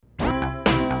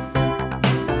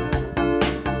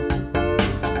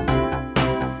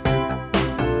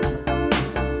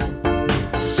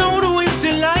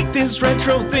this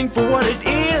retro thing for what it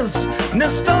is.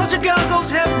 Nostalgia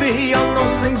goggles heavy on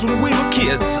those things when we were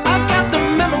kids. I've got the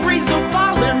memories of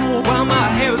falling while my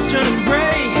hair was turning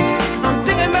gray. I'm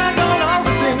thinking back on all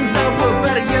the things that were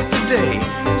better yesterday.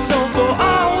 So for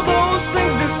all those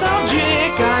things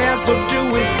nostalgic, I also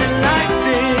do is to like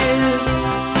this.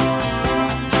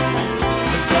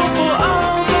 So for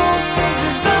all those things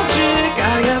nostalgic,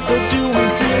 I also do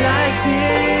is to like this.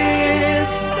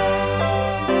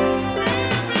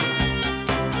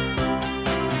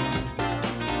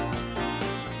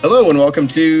 Hello and welcome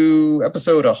to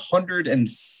episode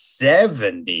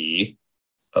 170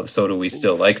 of So Do We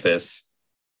Still Like This,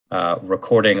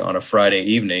 recording on a Friday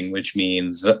evening, which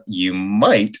means you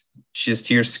might just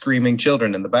hear screaming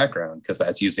children in the background because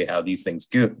that's usually how these things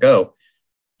go.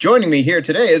 Joining me here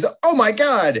today is, oh my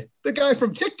God, the guy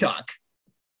from TikTok.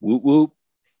 Whoop, whoop.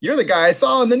 You're the guy I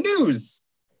saw on the news.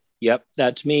 Yep,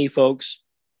 that's me, folks.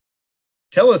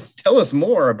 Tell us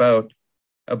more about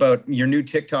your new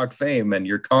TikTok fame and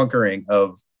your conquering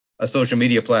of a social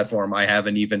media platform I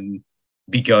haven't even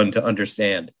begun to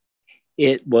understand.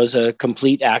 It was a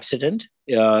complete accident.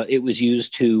 It was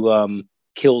used to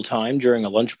kill time during a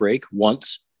lunch break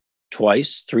once,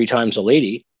 twice, 3 times a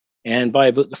lady. And by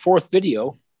about the 4th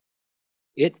video,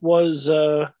 it was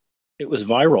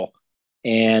viral.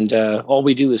 And all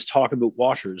we do is talk about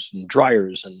washers and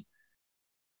dryers and,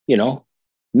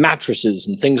 mattresses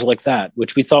and things like that,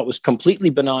 which we thought was completely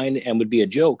benign and would be a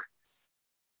joke.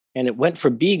 And it went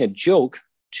from being a joke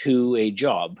to a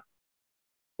job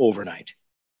overnight.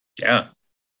 Yeah.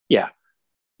 Yeah.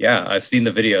 Yeah. I've seen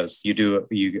the videos.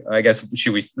 I guess,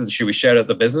 should we shout out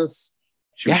the business?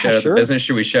 Should we shout out the business?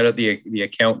 Should we shout out the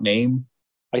account name?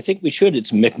 I think we should.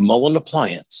 It's McMullen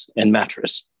Appliance and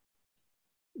Mattress.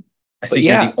 I think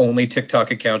you're the only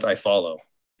TikTok account I follow.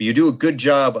 But you do a good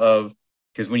job of,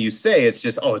 because when you say it's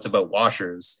just, it's about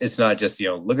washers. It's not just,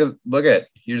 look at,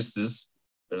 here's this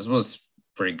was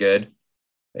pretty good.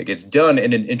 Like it's done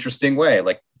in an interesting way,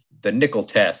 like the nickel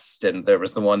test. And there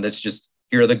was the one that's just,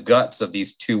 here are the guts of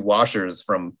these 2 washers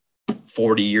from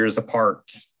 40 years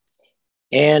apart.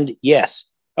 And yes,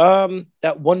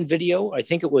 that one video, I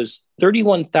think it was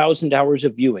 31,000 hours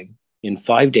of viewing in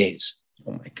 5 days.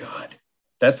 Oh my God.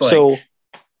 That's like,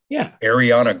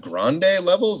 Ariana Grande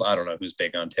levels. I don't know who's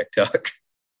big on TikTok.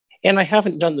 And I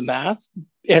haven't done the math,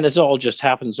 and it's all just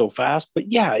happened so fast.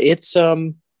 But yeah, it's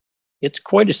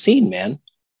quite a scene, man.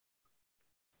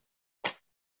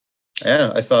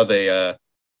 Yeah, I saw the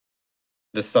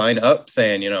sign up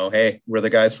saying, hey, we're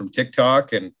the guys from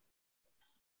TikTok, and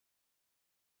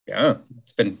yeah,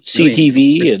 it's been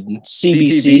CTV and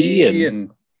CBC, and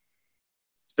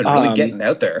it's been really getting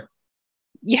out there.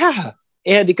 Yeah,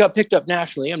 and it got picked up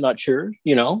nationally. I'm not sure,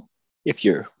 if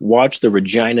you watch the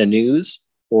Regina News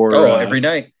or every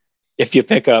night. If you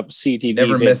pick up CTV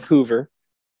Vancouver.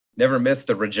 Never miss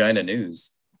the Regina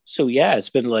News. So yeah, it's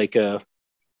been like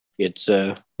it's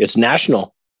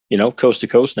national, coast to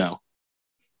coast now.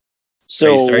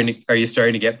 So are you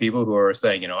starting to get people who are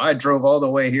saying, I drove all the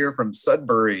way here from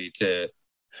Sudbury to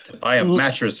buy a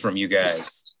mattress from you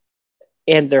guys?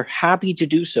 And they're happy to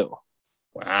do so.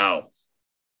 Wow.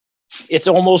 It's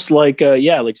almost like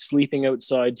like sleeping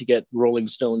outside to get Rolling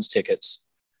Stones tickets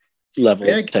level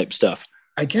type stuff.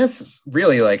 I guess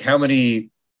really, like, how many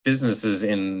businesses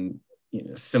in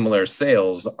similar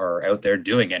sales are out there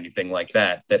doing anything like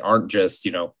that aren't just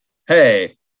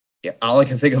hey, all I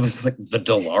can think of is like the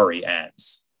Dilawri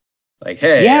ads, like,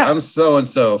 hey, I'm so and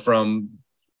so from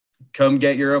come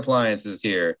get your appliances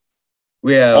here.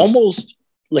 We have almost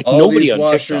like all nobody these on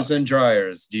washers TikTok. And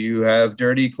dryers. Do you have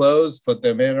dirty clothes? Put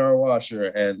them in our washer,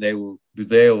 and they will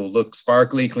look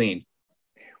sparkly clean.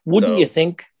 Wouldn't you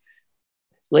think?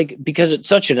 Like, because it's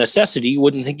such a necessity, you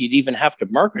wouldn't think you'd even have to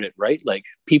market it, right? Like,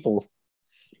 people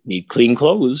need clean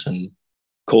clothes and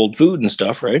cold food and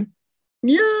stuff, right?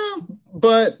 Yeah,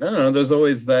 but I don't know. There's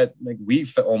always that, like, we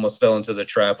almost fell into the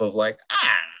trap of like,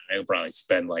 I'll probably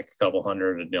spend like a couple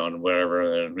hundred on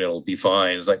whatever, and it'll be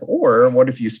fine. It's like, or what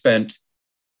if you spent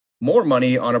more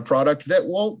money on a product that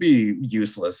won't be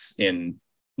useless in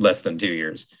less than 2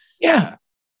 years? Yeah.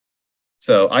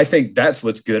 So I think that's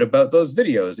what's good about those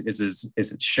videos is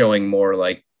it's showing more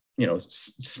like,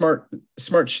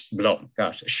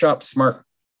 shop smart.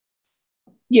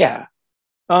 Yeah.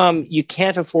 You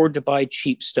can't afford to buy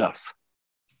cheap stuff.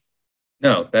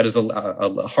 No, that is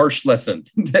a harsh lesson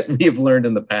that we have learned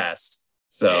in the past.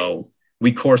 So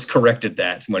we course corrected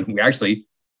that when we actually,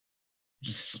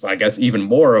 I guess, even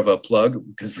more of a plug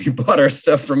because we bought our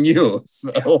stuff from you.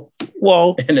 So,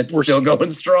 and it's still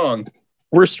going strong.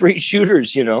 We're straight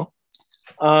shooters, That's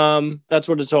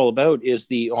what it's all about, is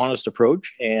the honest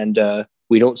approach. And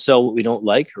We don't sell what we don't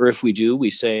like, or if we do,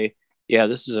 we say, yeah,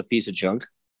 this is a piece of junk,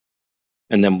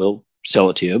 and then we'll sell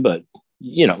it to you. But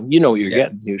you know what you're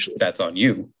getting usually. That's on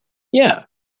you. Yeah.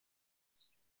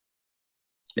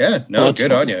 Yeah. No, well,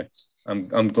 good on you.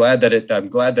 I'm glad that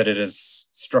it has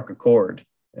struck a chord,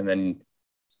 and then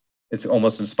it's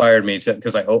almost inspired me to,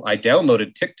 because I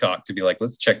downloaded TikTok to be like,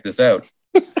 let's check this out.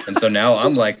 And so now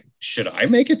I'm like, should I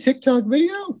make a TikTok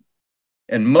video?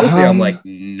 And mostly I'm like,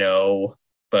 no,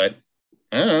 but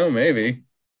I don't know, maybe.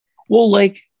 Well,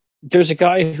 like, there's a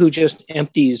guy who just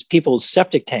empties people's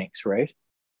septic tanks, right?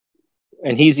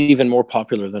 And he's even more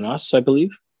popular than us, I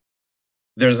believe.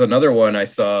 There's another one I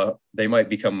saw. They might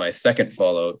become my second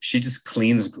follow. She just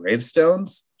cleans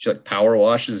gravestones. She like power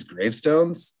washes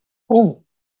gravestones. Oh.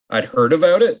 I'd heard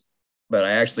about it, but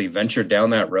I actually ventured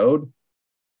down that road.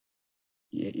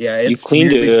 Yeah, it's you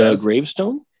cleaned a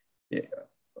gravestone? Yeah,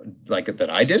 like that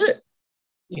I did it?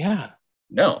 Yeah.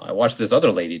 No, I watched this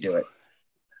other lady do it.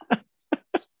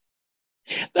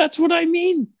 That's what I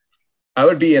mean. I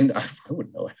wouldn't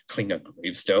know how to clean a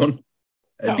gravestone.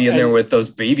 I'd be in there with those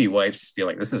baby wipes, be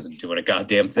like, this isn't doing a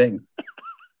goddamn thing.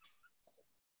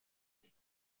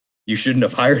 You shouldn't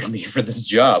have hired me for this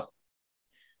job.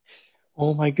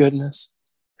 Oh my goodness.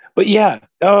 But yeah,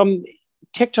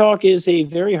 TikTok is a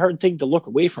very hard thing to look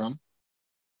away from.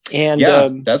 And yeah,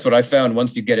 that's what I found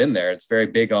once you get in there. It's very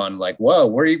big on like, whoa,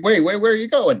 where are you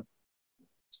going?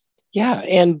 Yeah,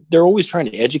 and they're always trying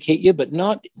to educate you, but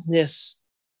not in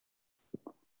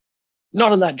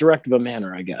that direct of a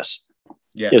manner, I guess.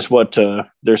 Yeah, is what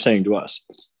they're saying to us.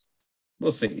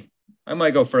 We'll see. I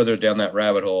might go further down that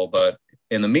rabbit hole, but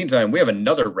in the meantime, we have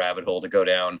another rabbit hole to go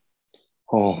down.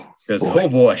 Oh, because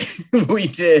boy, we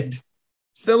did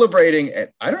celebrating.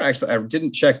 I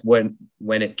didn't check when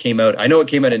it came out. I know it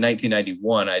came out in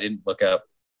 1991. I didn't look up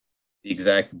the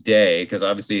exact day because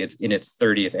obviously it's in its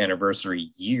 30th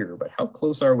anniversary year. But how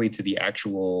close are we to the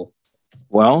actual?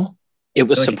 Well, it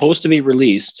was supposed to be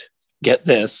released. Get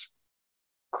this,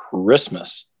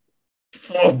 Christmas.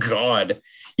 Oh God.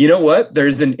 You know what?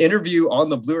 There's an interview on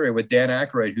the Blu-ray with Dan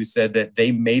Aykroyd who said that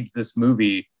they made this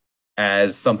movie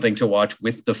as something to watch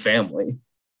with the family,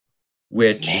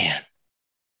 which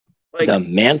like, the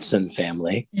Manson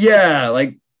family. Yeah.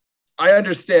 Like I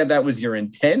understand that was your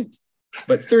intent,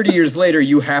 but 30 years later,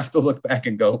 you have to look back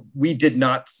and go, we did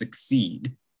not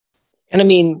succeed. And I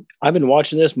mean, I've been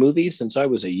watching this movie since I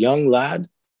was a young lad.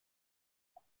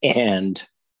 And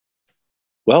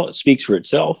well, it speaks for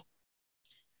itself.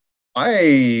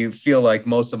 I feel like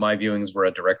most of my viewings were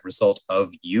a direct result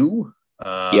of you.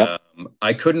 Yep.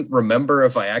 I couldn't remember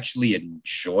if I actually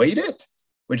enjoyed it,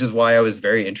 which is why I was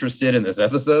very interested in this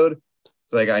episode.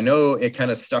 It's like, I know it kind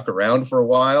of stuck around for a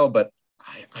while, but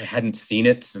I hadn't seen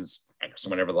it since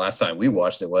whenever the last time we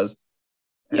watched it was.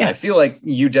 And yeah. I feel like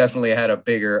you definitely had a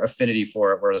bigger affinity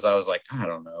for it, whereas I was like, I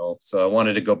don't know. So I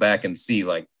wanted to go back and see,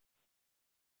 like,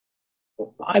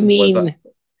 I mean,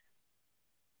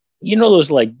 you know,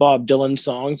 those like Bob Dylan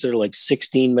songs that are like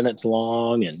 16 minutes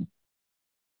long and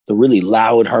the really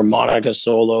loud harmonica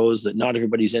solos that not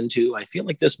everybody's into. I feel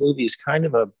like this movie is kind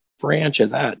of a branch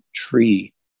of that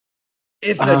tree.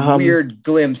 It's a weird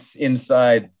glimpse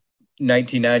inside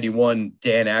 1991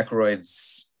 Dan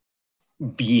Aykroyd's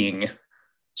being.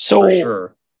 So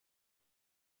for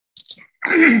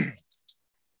sure.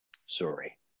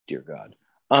 Sorry, dear God.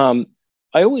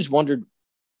 I always wondered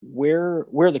where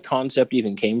the concept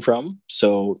even came from.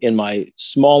 So in my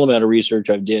small amount of research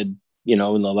I did, in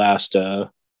the last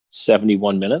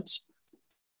 71 minutes,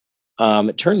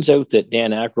 it turns out that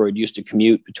Dan Aykroyd used to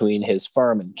commute between his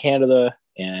farm in Canada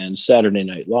and Saturday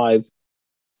Night Live,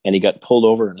 and he got pulled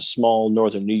over in a small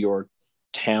northern New York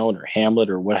town or hamlet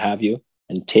or what have you,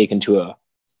 and taken to a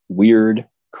weird,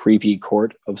 creepy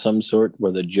court of some sort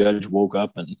where the judge woke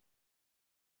up and,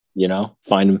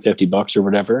 fined him $50 or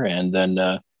whatever. And then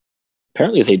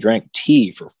apparently they drank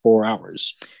tea for 4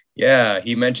 hours. Yeah,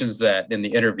 he mentions that in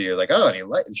the interview, like, oh,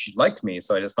 and she liked me,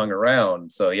 so I just hung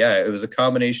around. So yeah, it was a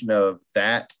combination of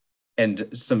that and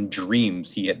some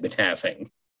dreams he had been having.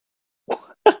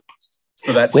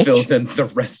 So that fills in the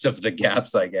rest of the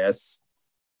gaps, I guess.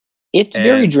 It's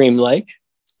very dreamlike.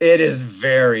 It is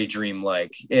very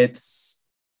dreamlike.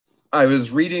 I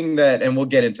was reading that, and we'll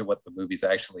get into what the movie's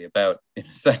actually about in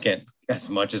a second, as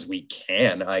much as we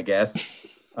can, I guess.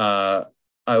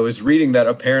 I was reading that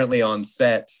apparently on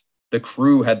set, the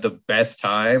crew had the best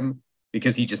time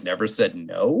because he just never said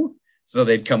no. So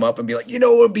they'd come up and be like, it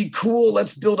would be cool.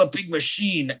 Let's build a big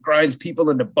machine that grinds people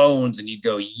into bones. And you'd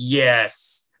go,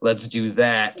 yes, let's do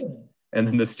that. And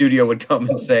then the studio would come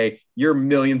and say, you're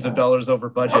millions of dollars over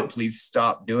budget. Please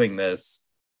stop doing this.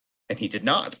 And he did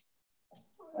not.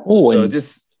 Oh, so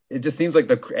it just seems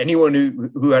like anyone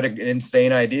who had an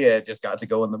insane idea just got to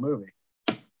go in the movie.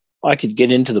 I could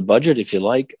get into the budget if you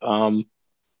like,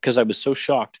 because I was so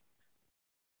shocked.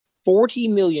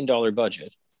 $40 million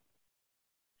budget,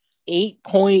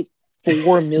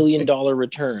 $8.4 million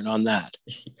return on that.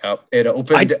 Yep. It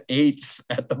opened 8th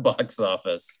at the box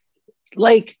office.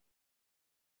 Like,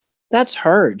 that's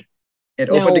hard. It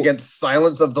opened against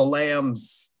Silence of the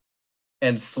Lambs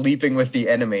and Sleeping with the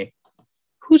Enemy.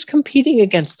 Who's competing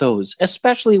against those?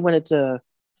 Especially when it's a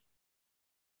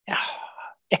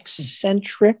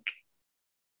eccentric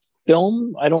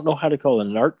film. I don't know how to call it,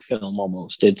 an art film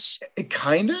almost. It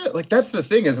kind of like, that's the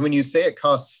thing, is when you say it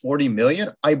costs 40 million,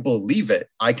 I believe it.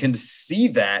 I can see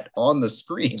that on the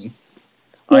screen.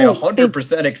 Well, I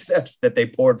 100% accept that they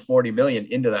poured 40 million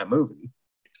into that movie.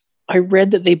 I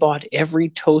read that they bought every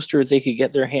toaster they could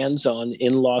get their hands on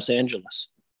in Los Angeles.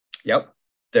 Yep.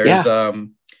 There's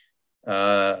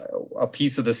a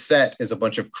piece of the set is a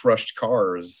bunch of crushed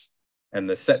cars. And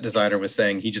the set designer was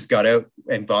saying he just got out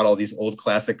and bought all these old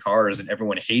classic cars, and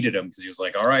everyone hated him because he was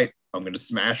like, all right, I'm going to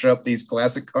smash up these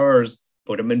classic cars,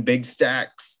 put them in big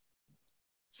stacks.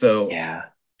 So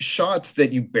shots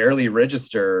that you barely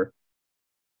register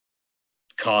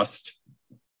cost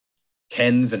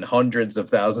tens and hundreds of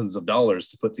thousands of dollars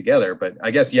to put together. But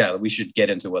I guess, we should get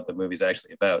into what the movie's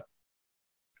actually about.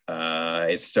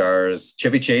 It stars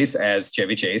Chevy Chase as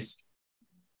Chevy Chase.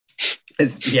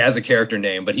 He has a character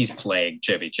name, but he's playing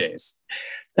Chevy Chase.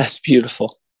 That's beautiful.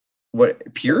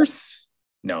 What, Pierce?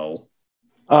 No.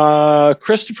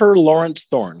 Christopher Lawrence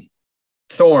Thorne.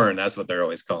 Thorne, that's what they're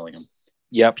always calling him.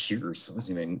 Yep. Pierce. What's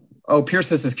he mean? Oh,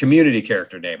 Pierce is his community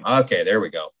character name. Okay, there we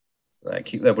go.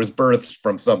 That was birthed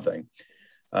from something.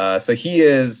 So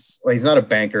he's not a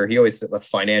banker. He always a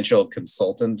financial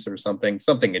consultant or something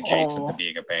adjacent to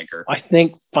being a banker. I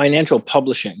think financial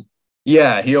publishing.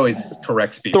 Yeah, he always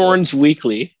corrects people. Thorne's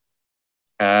Weekly.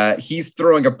 He's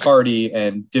throwing a party,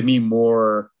 and Demi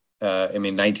Moore,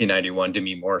 1991,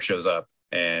 Demi Moore shows up,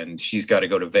 and she's got to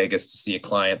go to Vegas to see a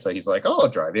client. So he's like, oh, I'll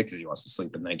drive you, because he wants to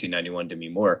sleep in 1991 Demi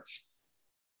Moore.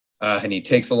 And he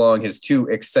takes along his 2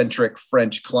 eccentric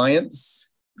French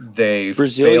clients. They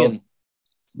Brazilian.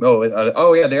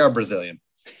 Yeah, they are Brazilian.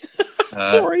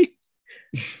 Sorry.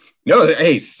 No,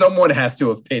 hey, someone has to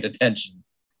have paid attention.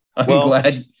 I'm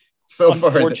glad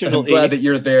that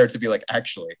you're there to be like,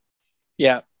 actually.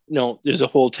 Yeah, no, there's a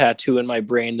whole tattoo in my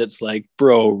brain that's like,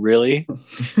 bro, really?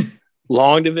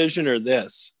 Long division or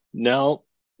this? No.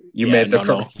 You made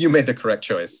the correct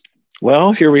choice.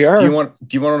 Well, here we are. Do you want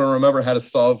to remember how to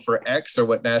solve for X, or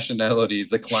what nationality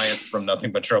the clients from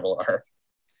Nothing But Trouble are?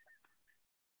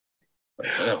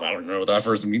 I don't know what that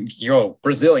first means.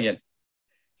 Brazilian.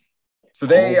 So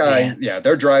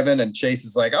they're driving, and Chase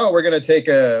is like, oh, we're going to take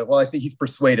I think he's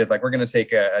persuaded, like, we're going to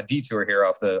take a detour here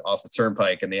off the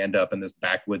turnpike, and they end up in this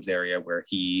backwoods area where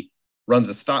he runs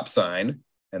a stop sign,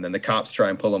 and then the cops try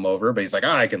and pull him over, but he's like,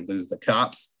 I can lose the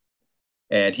cops.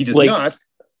 And he does not.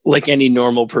 Like any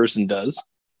normal person does.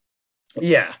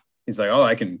 Yeah. He's like, oh,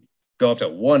 I can go up to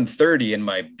 130 in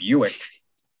my Buick.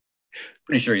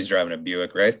 Pretty sure he's driving a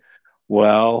Buick, right?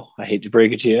 Well, I hate to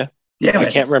break it to you. Yeah, I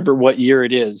can't remember what year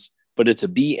it is, but it's a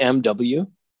BMW.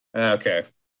 Okay.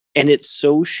 And it's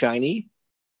so shiny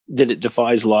that it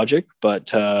defies logic.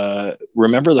 But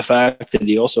remember the fact that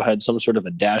he also had some sort of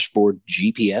a dashboard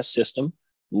GPS system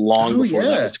long before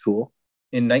that was cool.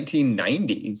 In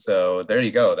 1990. So there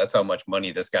you go. That's how much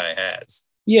money this guy has.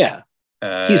 Yeah.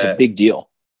 He's a big deal.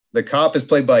 The cop is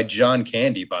played by John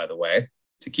Candy, by the way,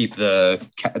 to keep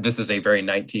this is a very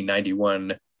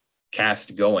 1991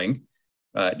 cast going.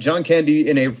 John Candy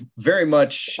in a very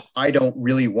much I don't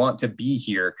really want to be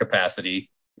here capacity.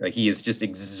 Like, he is just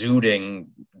exuding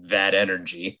that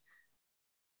energy.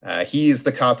 He is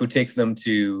the cop who takes them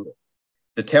to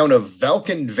the town of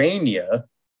Valkenvania,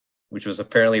 which was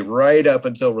apparently right up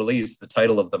until release the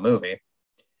title of the movie.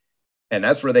 And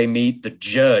that's where they meet the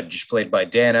judge, played by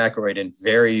Dan Aykroyd, in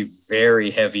very, very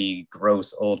heavy,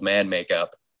 gross old man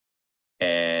makeup.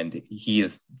 And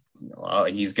he's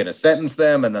going to sentence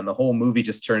them. And then the whole movie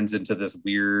just turns into this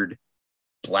weird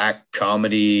black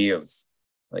comedy of,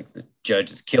 like, the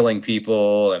judge is killing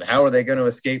people, and how are they going to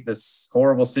escape this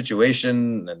horrible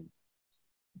situation? And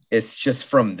it's just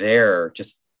from there,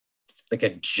 just like a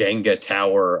Jenga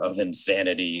tower of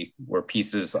insanity, where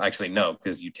pieces, actually no,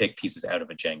 because you take pieces out of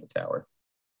a Jenga tower.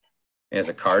 It has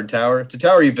a card tower. It's a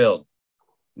tower you build,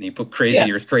 and you put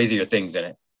crazier things in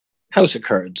it. House of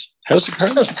Cards.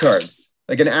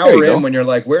 Like an hour in, when you're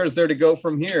like, where's there to go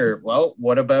from here? Well,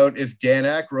 what about if Dan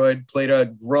Aykroyd played a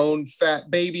grown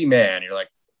fat baby man? You're like,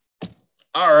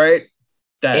 all right,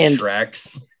 that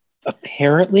tracks.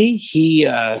 Apparently, he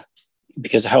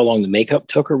because of how long the makeup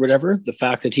took or whatever, the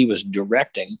fact that he was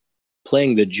directing,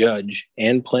 playing the judge,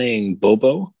 and playing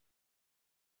Bobo,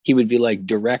 he would be like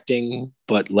directing,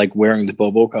 but like wearing the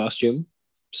Bobo costume.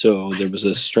 So there was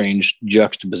a strange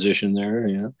juxtaposition there.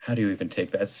 Yeah. How do you even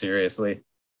take that seriously?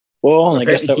 Well, I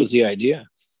guess that was the idea.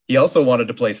 He also wanted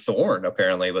to play Thorn,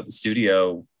 apparently, but the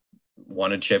studio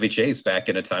wanted Chevy Chase back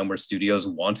in a time where studios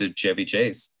wanted Chevy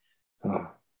Chase.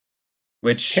 Oh.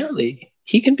 Which apparently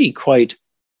he can be quite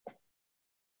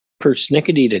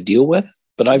persnickety to deal with,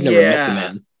 but I've never met the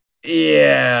man.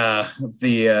 Yeah.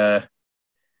 The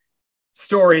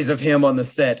stories of him on the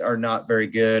set are not very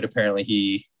good. Apparently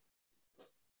he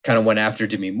kind of went after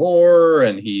Demi Moore,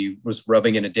 and he was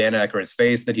rubbing into Dan Aykroyd's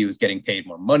face that he was getting paid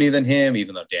more money than him,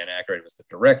 even though Dan Aykroyd was the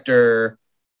director.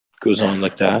 Goes on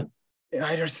like that.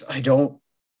 I don't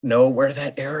know where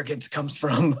that arrogance comes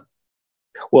from.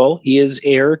 Well, he is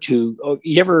heir to.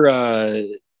 You ever?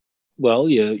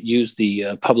 You use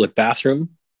the public bathroom,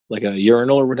 like a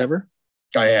urinal or whatever.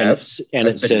 I have, and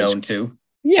I've been known to.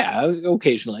 Yeah,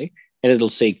 occasionally, and it'll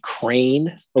say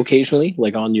Crane occasionally,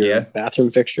 like on your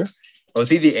bathroom fixture. Oh, is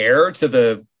he the heir to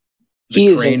the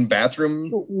Crane bathroom?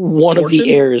 One fortune? Of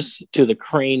the heirs to the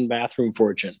Crane bathroom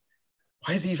fortune.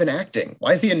 Why is he even acting?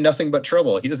 Why is he in Nothing But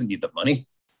Trouble? He doesn't need the money.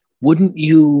 Wouldn't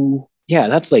you? Yeah,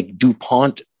 that's like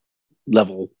DuPont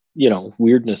level,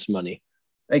 weirdness money.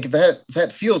 Like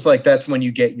that feels like that's when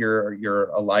you get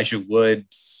your Elijah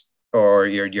Woods or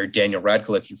your Daniel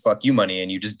Radcliffe, you fuck you money,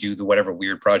 and you just do whatever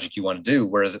weird project you want to do.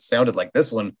 Whereas it sounded like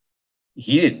this one,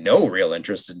 he had no real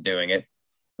interest in doing it,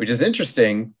 which is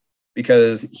interesting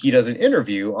because he does an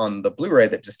interview on the Blu-ray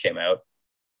that just came out,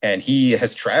 and he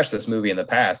has trashed this movie in the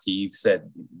past. He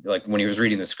said, like, when he was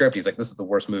reading the script, he's like, this is the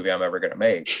worst movie I'm ever going to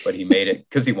make. But he made it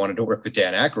because he wanted to work with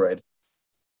Dan Aykroyd.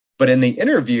 But in the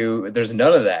interview, there's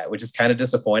none of that, which is kind of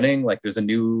disappointing. Like, there's a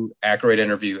new Aykroyd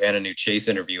interview and a new Chase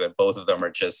interview, and both of them are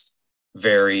just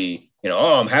very,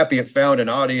 I'm happy it found an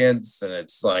audience. And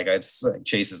it's like,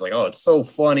 Chase is like, oh, it's so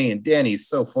funny. And Danny's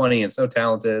so funny and so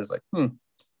talented. It's like,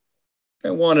 I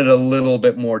wanted a little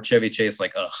bit more Chevy Chase,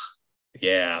 like,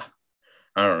 yeah,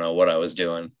 I don't know what I was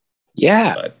doing.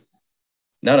 Yeah. But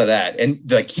none of that. And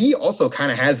like, he also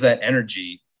kind of has that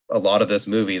energy, a lot of this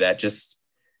movie, that just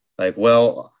like,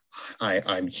 well,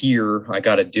 I'm here. I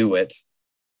got to do it.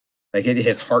 Like,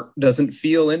 his heart doesn't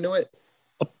feel into it.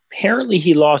 Apparently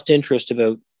he lost interest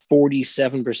about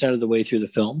 47% of the way through the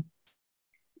film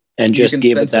and just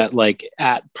gave it that like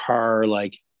at par,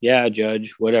 like, yeah,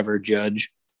 Judge, whatever,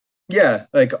 Judge. Yeah,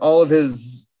 like all of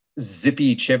his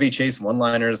zippy Chevy Chase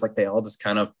one-liners, like they all just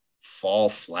kind of fall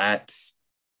flat.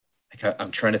 Like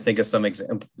I'm trying to think of some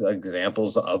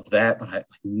examples of that, but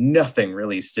nothing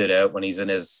really stood out when he's in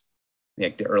his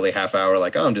the early half hour.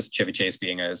 Like, oh, I'm just Chevy Chase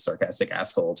being a sarcastic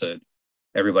asshole to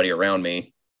everybody around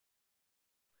me.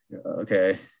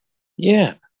 Okay.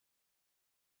 Yeah.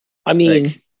 I mean,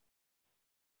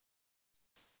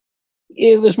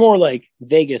 it was more like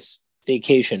Vegas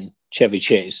Vacation Chevy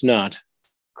Chase, not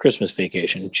Christmas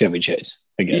Vacation Chevy Chase,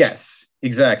 I guess. Yes,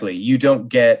 exactly. You don't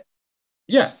get,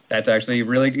 that's actually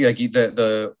really like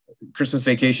the Christmas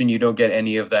Vacation. You don't get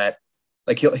any of that.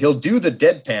 Like he'll do the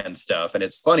deadpan stuff, and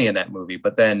it's funny in that movie,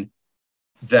 but then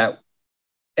that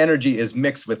energy is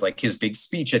mixed with like his big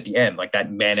speech at the end, like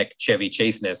that manic Chevy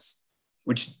Chaseness,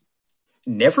 which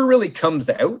never really comes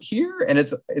out here. And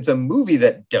it's a movie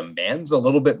that demands a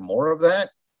little bit more of that.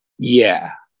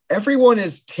 Yeah. Everyone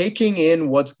is taking in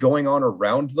what's going on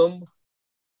around them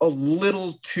a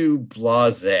little too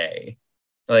blasé.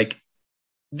 Like,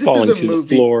 this falling is a movie.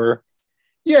 The floor.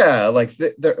 Yeah, like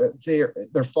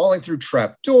they're falling through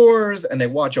trap doors, and they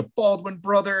watch a Baldwin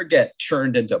brother get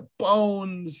churned into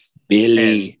bones.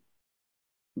 Billy.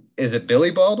 Is it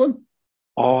Billy Baldwin?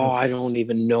 Oh, I don't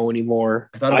even know anymore.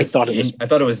 I thought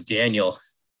it was Daniel.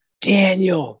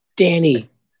 Danny.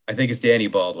 I think it's Danny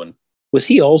Baldwin. Was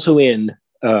he also in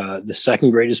the second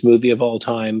greatest movie of all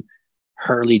time,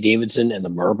 Harley Davidson and the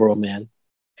Marlboro Man?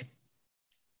 I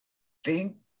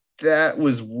think that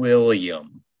was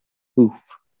William. Oof.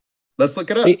 Let's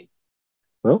look it up.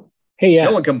 Yeah.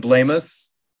 No one can blame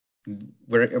us.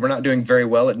 We're not doing very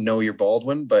well at Know Your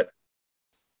Baldwin, but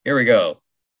here we go.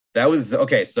 That was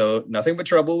okay. So Nothing But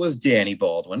Trouble was Danny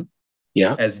Baldwin.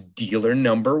 Yeah. As dealer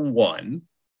number 1.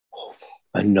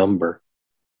 A number.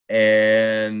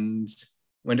 And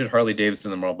when did Harley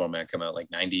Davidson and the Marlboro Man come out?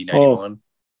 Like 90, 91?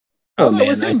 Oh, that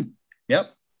was him.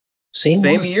 Yep.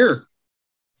 Same year.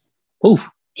 Oof.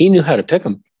 He knew how to pick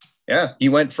them. Yeah. He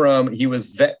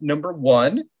was vet number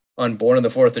 1 on Born on the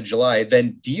 4th of July,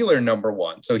 then dealer number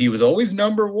 1. So he was always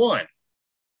number 1.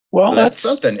 Well, so that's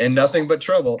something. In Nothing But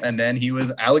Trouble. And then he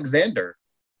was Alexander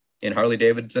in Harley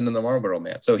Davidson and the Marlboro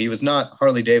Man. So he was not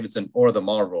Harley Davidson or the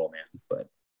Marlboro Man, but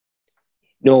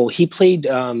no, he played.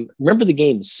 Remember the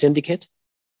game Syndicate?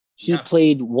 He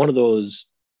played one of those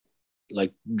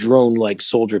like drone-like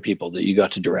soldier people that you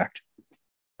got to direct.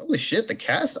 Holy shit, the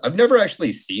cast. I've never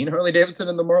actually seen Harley Davidson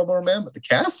and the Marlboro Man, but the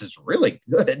cast is really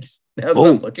good now that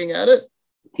I'm looking at it.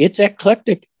 It's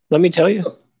eclectic, let me tell you.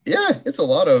 It's a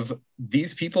lot of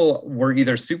these people were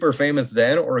either super famous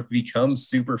then or become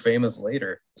super famous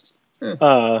later.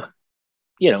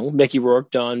 Mickey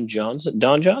Rourke, Don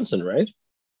Johnson, right?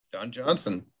 Don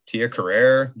Johnson, Tia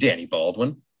Carrere, Danny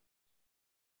Baldwin,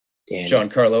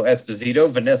 Giancarlo Esposito,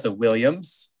 Vanessa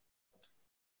Williams,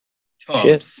 Tom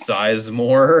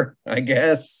Sizemore, I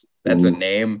guess. That's a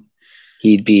name.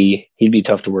 He'd be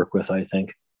tough to work with, I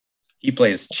think. He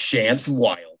plays Chance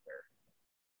Wilder.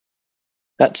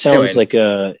 That sounds like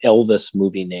a Elvis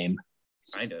movie name.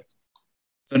 Kind of.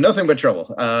 So Nothing But Trouble.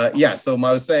 So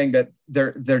I was saying that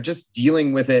they're just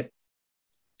dealing with it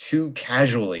too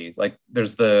casually. Like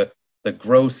there's the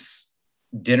gross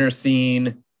dinner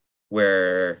scene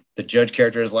where the judge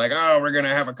character is like, oh, we're going to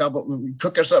have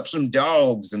cook us up some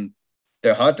dogs, and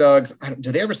the hot dogs.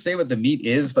 Do they ever say what the meat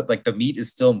is? But like the meat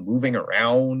is still moving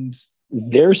around.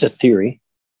 There's a theory.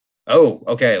 Oh,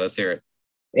 okay. Let's hear it.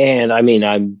 And I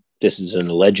mean, this is an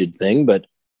alleged thing, but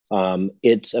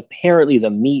it's apparently the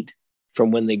meat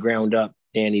from when they ground up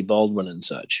Danny Baldwin and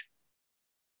such.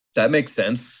 That makes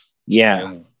sense. Yeah.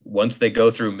 And once they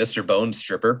go through Mr. Bone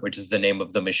Stripper, which is the name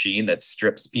of the machine that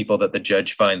strips people that the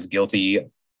judge finds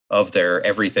guilty of their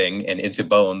everything and into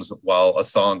bones, while a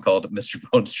song called Mr.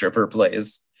 Bone Stripper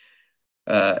plays.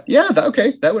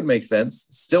 That would make sense.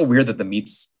 Still weird that the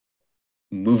meat's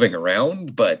moving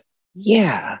around, but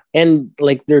yeah, and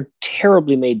like they're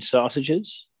terribly made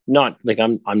sausages. Not like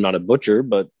I'm not a butcher,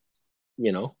 but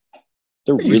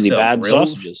they're really bad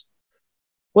sausages.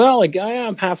 Well, like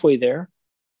I'm halfway there,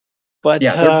 but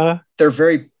they're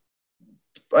very.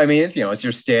 I mean, it's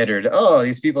your standard. Oh,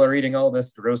 these people are eating all this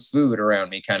gross food around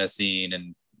me kind of scene,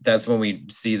 and that's when we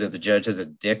see that the judge has a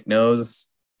dick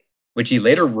nose, which he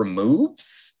later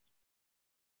removes.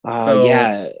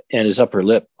 And his upper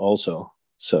lip also.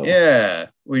 So yeah,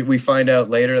 we find out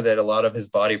later that a lot of his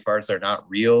body parts are not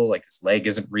real. Like his leg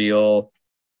isn't real.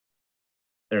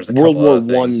 There's a World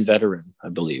War I veteran, I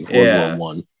believe. World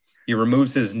War I. He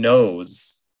removes his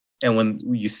nose, and when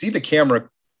you see the camera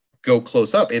go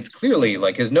close up, it's clearly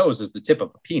like his nose is the tip of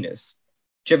a penis.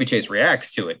 Chevy Chase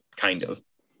reacts to it, kind of,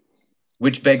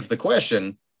 which begs the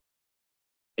question: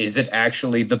 is it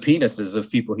actually the penises of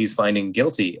people he's finding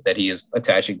guilty that he is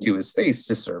attaching to his face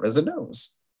to serve as a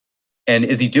nose? And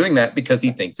is he doing that because he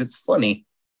thinks it's funny?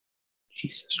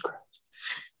 Jesus Christ.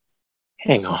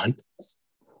 Hang on.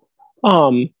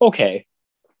 Okay.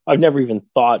 I've never even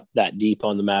thought that deep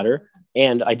on the matter.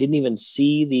 And I didn't even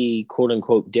see the quote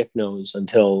unquote dick nose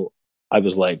until I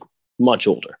was like much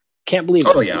older. Can't believe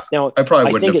it. Oh, yeah. Now, I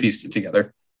probably wouldn't have pieced it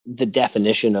together. The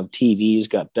definition of TVs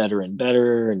got better and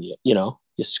better. And, you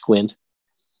squint.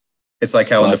 It's like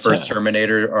how in the first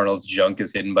Terminator, Arnold's junk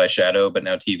is hidden by shadow, but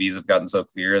now TVs have gotten so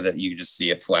clear that you just see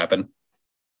it flapping.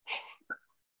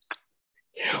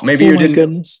 Maybe you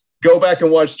didn't go back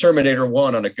and watch Terminator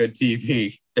 1 on a good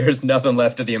TV. There's nothing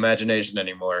left of the imagination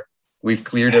anymore. We've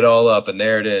cleared it all up, and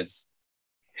there it is.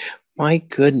 My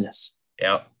goodness.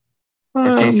 Yeah.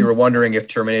 In case you were wondering if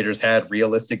Terminators had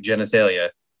realistic genitalia,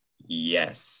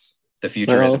 yes. The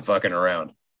future isn't fucking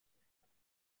around.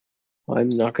 I'm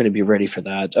not going to be ready for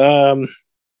that.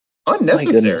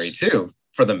 Unnecessary too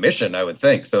for the mission, I would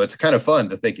think. So it's kind of fun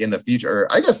to think in the future.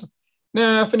 Or I guess,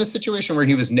 if in a situation where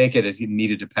he was naked and he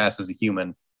needed to pass as a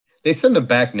human, they send them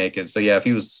back naked. So yeah, if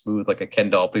he was smooth like a Ken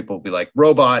doll, people would be like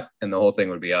robot, and the whole thing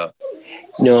would be up.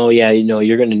 No, yeah,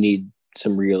 you're going to need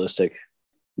some realistic,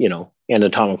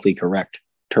 anatomically correct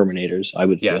Terminators. I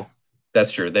would feel. Yeah,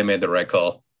 that's true. They made the right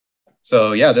call.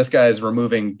 So yeah, this guy is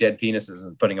removing dead penises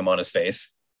and putting them on his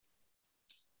face.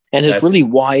 And has really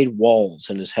wide walls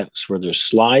in his house where there's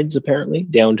slides, apparently,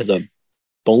 down to the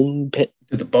bone pit.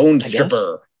 To the bone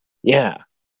stripper. Yeah.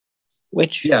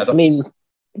 Which,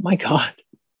 my God.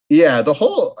 Yeah,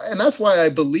 and that's why I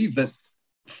believe that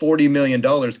 $40 million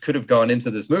could have gone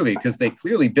into this movie, because they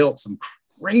clearly built some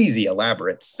crazy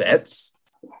elaborate sets.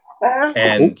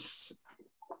 And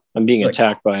I'm being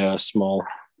attacked by a small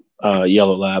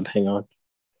yellow lab. Hang on.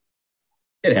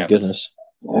 It happens.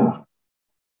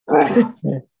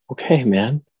 Goodness. Okay,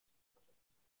 man.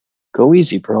 Go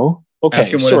easy, bro. Okay.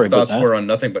 Ask him what his thoughts were on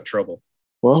Nothing But Trouble.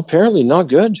 Well, apparently not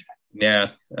good. Yeah,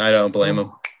 I don't blame him.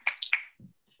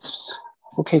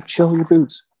 Okay, chill your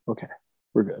boots. Okay,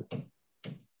 we're good.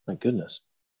 My goodness.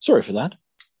 Sorry for that.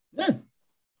 Yeah.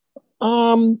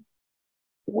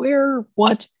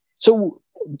 What? So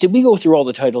did we go through all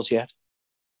the titles yet?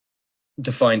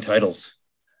 Define titles.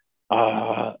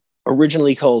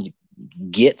 Originally called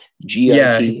Git,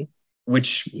 G-I-T. Yeah,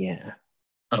 which yeah.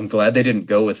 I'm glad they didn't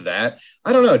go with that.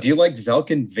 I don't know. Do you like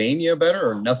Valkenvania better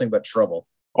or Nothing But Trouble?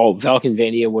 Oh,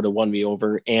 Valkenvania would have won me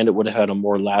over, and it would have had a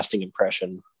more lasting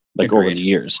impression over the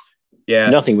years. Yeah.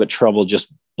 Nothing But Trouble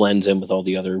just blends in with all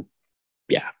the other.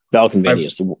 Yeah, Valkenvania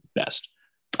is the best.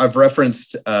 I've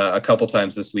referenced a couple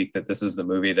times this week that this is the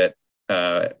movie that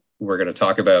we're going to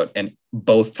talk about, and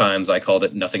both times I called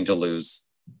it Nothing to Lose.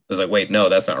 I was like, wait, no,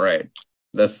 that's not right.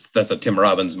 That's a Tim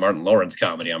Robbins, Martin Lawrence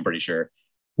comedy, I'm pretty sure.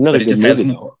 Another good movie,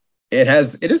 though. It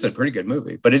is a pretty good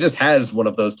movie, but it just has one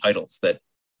of those titles that,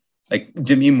 like,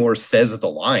 Demi Moore says the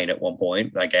line at one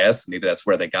point, I guess. Maybe that's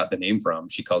where they got the name from.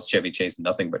 She calls Chevy Chase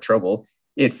Nothing But Trouble.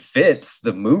 It fits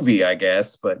the movie, I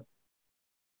guess, but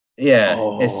yeah.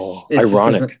 It's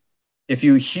ironic. If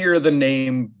you hear the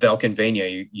name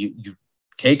Valkenvania, you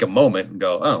take a moment and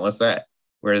go, oh, what's that?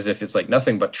 Whereas if it's like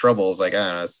Nothing But Trouble, it's like,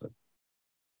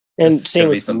 and same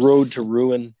with Road to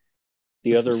Ruin,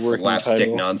 the other working slapstick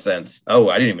title. Nonsense. Oh,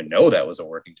 I didn't even know that was a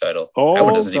working title. That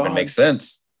one doesn't even make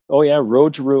sense. Oh yeah,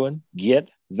 Road to Ruin, Git,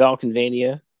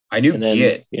 Valkenvania. I knew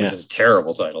Git, which is a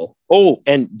terrible title. Oh,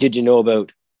 and did you know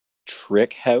about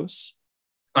Trick House?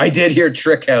 I did hear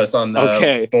Trick House on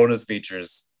the bonus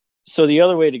features. So the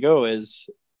other way to go is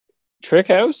Trick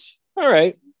House. All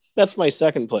right, that's my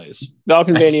second place.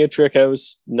 Valkenvania, Trick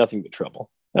House, Nothing But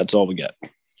Trouble. That's all we get.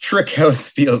 Trick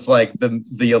House feels like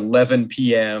the 11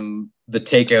 p.m. the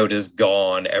takeout is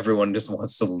gone. Everyone just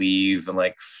wants to leave, and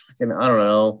like fucking, I don't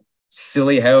know,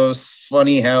 Silly House,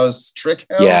 Funny House, Trick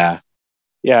House.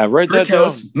 Yeah. Write Trick that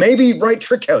House. down. Maybe write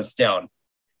Trick House down.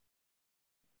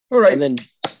 All right. And then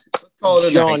let's call it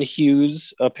John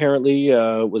Hughes apparently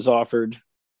was offered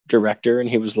director, and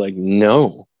he was like,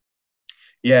 no.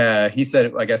 Yeah, he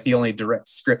said, I guess he only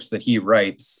directs scripts that he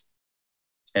writes.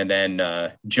 And then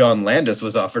John Landis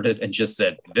was offered it and just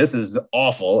said, this is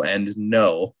awful and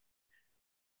no.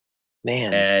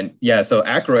 Man. And yeah, so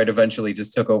Aykroyd eventually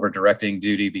just took over directing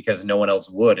duty because no one else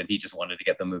would, and he just wanted to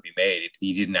get the movie made.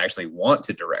 He didn't actually want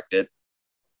to direct it,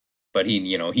 but he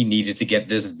needed to get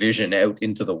this vision out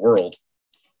into the world.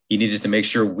 He needed to make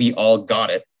sure we all got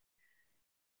it.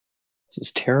 This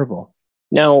is terrible.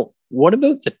 Now, what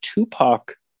about the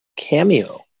Tupac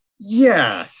cameo?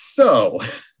 Yeah, so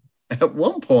at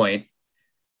one point,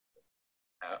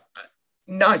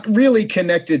 not really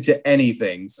connected to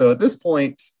anything. So at this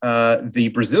point,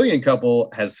 the Brazilian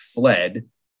couple has fled.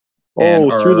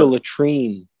 Through the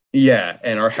latrine. Yeah,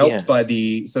 and are helped by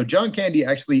so John Candy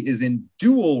actually is in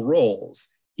dual roles.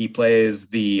 He plays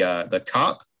the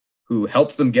cop who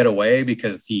helps them get away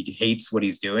because he hates what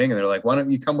he's doing. And they're like, why don't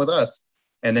you come with us?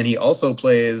 And then he also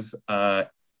plays that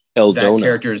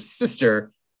character's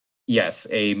sister. Yes,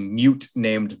 a mute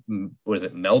named, what is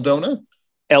it, Meldona?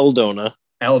 Eldona.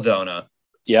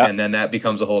 Yeah. And then that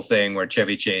becomes a whole thing where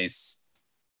Chevy Chase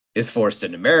is forced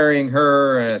into marrying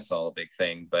her. And it's all a big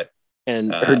thing.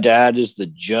 And her dad is the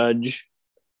judge.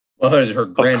 Well, her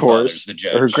grandfather's the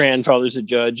judge. Her grandfather's a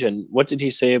judge. And what did he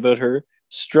say about her?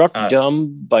 Struck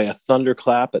dumb by a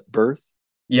thunderclap at birth.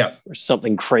 Yeah. Or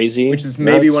something crazy. Which is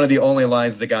maybe one of the only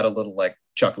lines that got a little like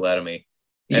chuckle out of me.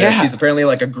 And she's apparently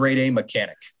like a grade A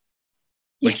mechanic.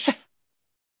 Which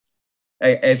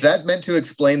is that meant to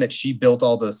explain that she built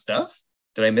all the stuff?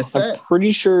 Did I miss that? I'm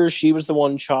pretty sure she was the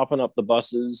one chopping up the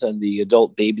buses and the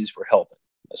adult babies were helping,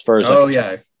 as far as I can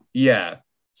tell. Yeah.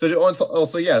 So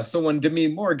also, yeah. So when Demi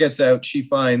Moore gets out, she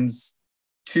finds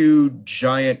two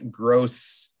giant,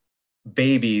 gross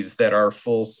babies that are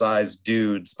full-size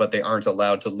dudes, but they aren't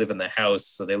allowed to live in the house,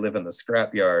 so they live in the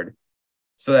scrapyard.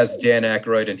 So that's Dan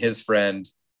Aykroyd and his friend.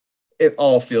 It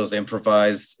all feels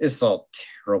improvised. It's all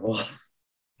terrible.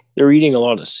 They're eating a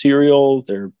lot of cereal.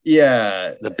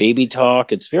 The baby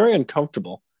talk. It's very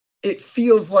uncomfortable. It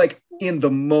feels like in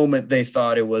the moment they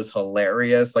thought it was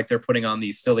hilarious. Like they're putting on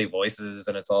these silly voices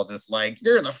and it's all just like,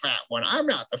 you're the fat one. I'm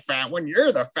not the fat one.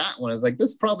 You're the fat one. It's like,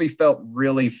 this probably felt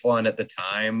really fun at the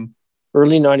time.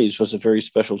 Early 90s was a very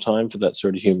special time for that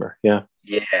sort of humor. Yeah.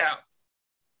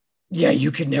 Yeah,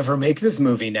 you could never make this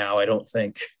movie now, I don't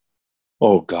think.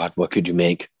 Oh God, what could you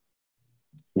make?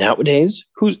 Nowadays?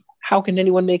 How can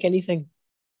anyone make anything?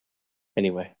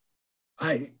 Anyway.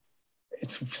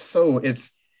 It's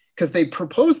because they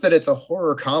propose that it's a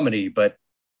horror comedy, but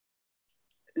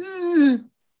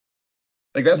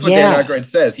like that's what Dan Aykroyd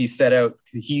says. He set out,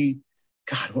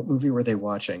 God, what movie were they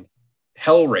watching?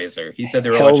 Hellraiser. He said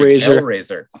they were watching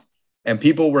Hellraiser. And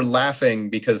people were laughing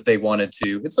because they wanted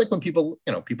to. It's like when people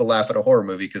laugh at a horror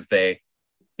movie because they,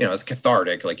 it's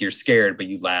cathartic. Like you're scared, but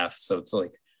you laugh. So it's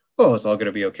like, oh, it's all going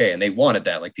to be okay. And they wanted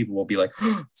that. Like people will be like,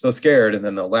 oh, so scared. And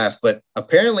then they'll laugh. But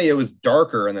apparently it was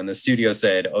darker. And then the studio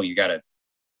said, oh, you got to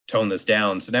tone this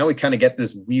down. So now we kind of get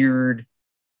this weird,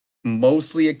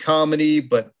 mostly a comedy,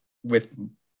 but with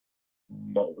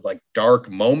like dark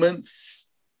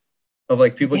moments of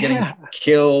like people getting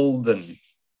killed and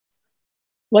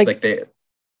like they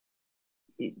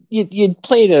you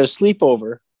played a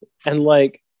sleepover and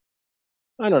like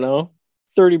I don't know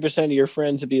 30% of your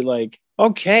friends would be like,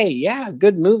 okay, yeah,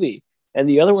 good movie, and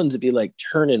the other ones would be like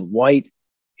turning white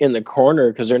in the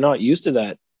corner because they're not used to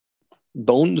that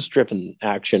bone stripping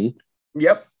action.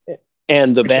 Yep.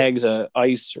 And the bags of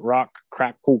ice, rock,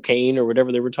 crack cocaine, or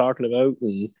whatever they were talking about,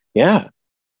 and yeah,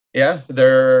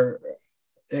 they're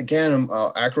again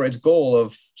Aykroyd's goal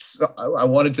of I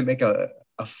wanted to make a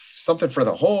something for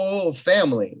the whole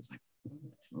family. It's like,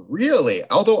 really?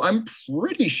 Although I'm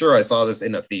pretty sure I saw this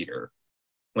in a theater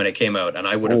when it came out, and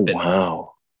I would have been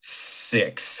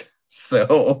 6.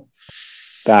 So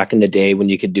back in the day when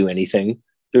you could do anything,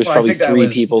 there's probably 3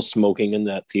 people smoking in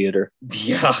that theater.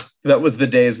 Yeah, that was the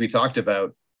days we talked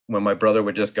about when my brother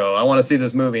would just go, I want to see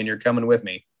this movie and you're coming with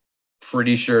me.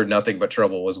 Pretty sure Nothing But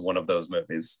Trouble was one of those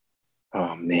movies.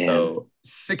 Oh, man. So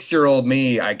 6-year-old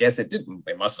me, I guess it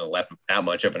mustn't have left that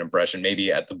much of an impression.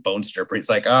 Maybe at the bone stripper, it's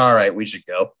like, all right, we should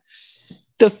go.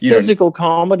 The physical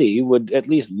comedy would at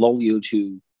least lull you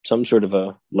to some sort of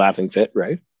a laughing fit,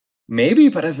 right? Maybe,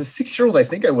 but as a 6-year-old, I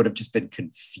think I would have just been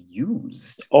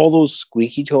confused. All those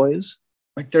squeaky toys?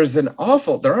 Like there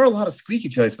are a lot of squeaky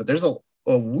toys, but there's a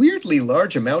weirdly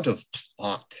large amount of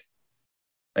plot.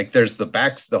 Like there's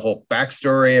the whole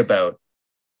backstory about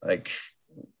like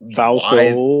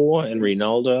Fausto and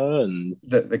Rinalda, and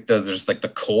there's like the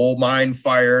coal mine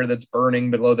fire that's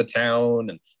burning below the town,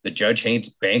 and the judge hates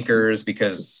bankers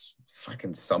because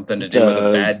fucking something to do with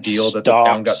a bad deal that the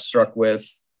town got struck with.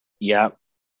 Yeah.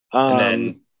 And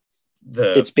then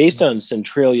it's based on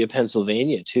Centralia,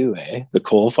 Pennsylvania too, eh? The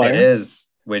coal fire. It is,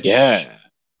 which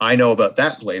I know about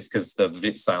that place because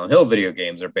the Silent Hill video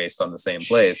games are based on the same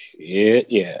place.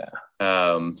 Yeah.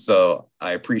 So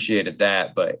I appreciated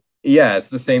that, but yeah, it's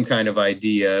the same kind of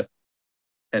idea.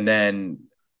 And then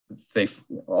they've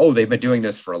been doing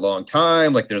this for a long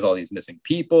time. Like there's all these missing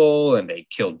people, and they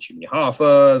killed Jimmy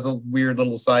Hoffa as a weird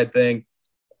little side thing.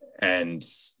 And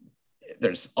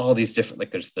there's all these different,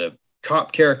 like there's the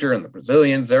cop character and the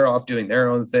Brazilians, they're off doing their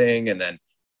own thing. And then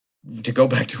to go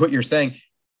back to what you're saying,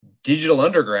 Digital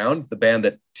Underground, the band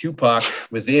that Tupac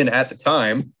was in at the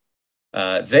time,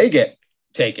 they get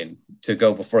taken to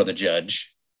go before the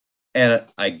judge. And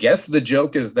I guess the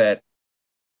joke is that,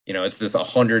 it's this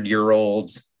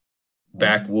 100-year-old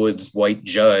backwoods white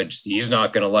judge. He's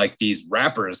not going to like these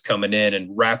rappers coming in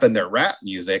and rapping their rap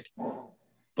music,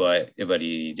 but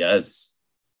he does.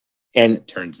 And it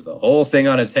turns the whole thing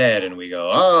on its head, and we go,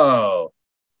 oh,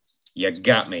 you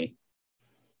got me.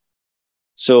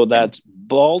 So that's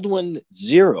Baldwin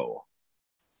 0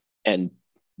 and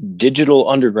Digital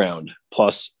Underground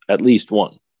plus at least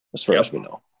 1, as far as we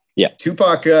know. Yeah.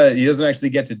 Tupac, he doesn't actually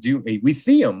get to do, we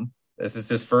see him. This is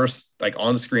his first like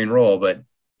on-screen role, but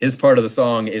his part of the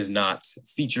song is not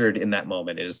featured in that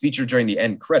moment. It is featured during the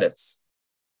end credits.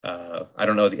 I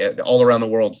don't know, the All Around the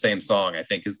World, Same Song, I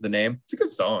think is the name. It's a good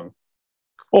song.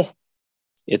 Oh,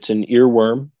 it's an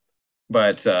earworm.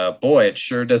 But boy, it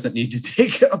sure doesn't need to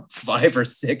take up 5 or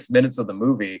 6 minutes of the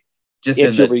movie just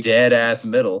in the dead ass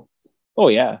middle. Oh,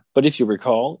 yeah. But if you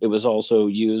recall, it was also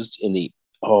used in the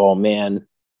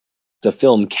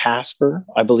film Casper,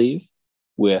 I believe.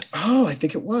 I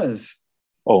think it was.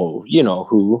 Oh, you know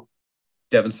who?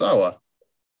 Devon Sawa.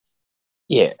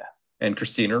 Yeah. And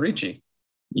Christina Ricci.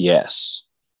 Yes.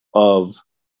 Of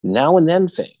Now and Then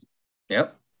fame.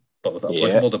 Yep. Both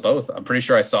applicable to both. I'm pretty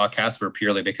sure I saw Casper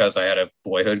purely because I had a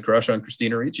boyhood crush on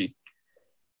Christina Ricci.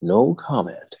 No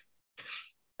comment.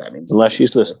 That means unless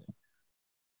she's listening.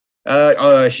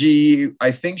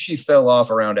 I think she fell off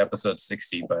around episode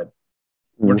 60, but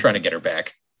we're trying to get her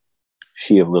back.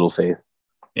 She of little faith.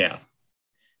 Yeah.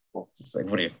 It's like,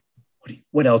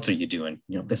 what else are you doing?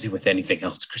 Busy with anything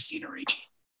else, Christina Ricci?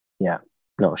 Yeah.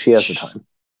 No, she has the time.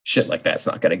 Shit like that's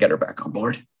not going to get her back on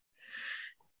board.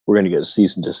 We're going to get a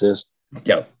cease and desist.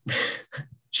 Yep.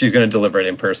 She's going to deliver it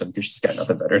in person because she's got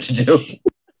nothing better to do.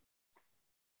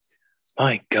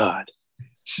 My God.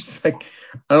 She's like,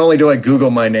 not only do I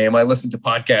Google my name, I listen to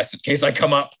podcasts in case I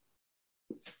come up.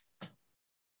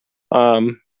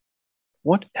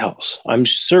 What else? I'm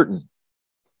certain.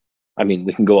 I mean,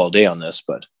 we can go all day on this,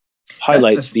 but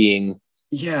highlights being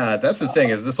Yeah, that's the thing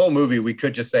is this whole movie, we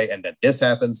could just say, and then this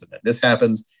happens, and then this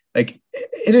happens. Like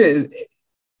it is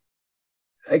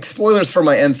like spoilers for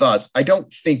my end thoughts. I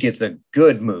don't think it's a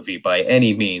good movie by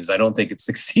any means. I don't think it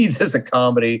succeeds as a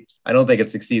comedy. I don't think it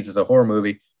succeeds as a horror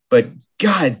movie, but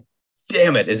God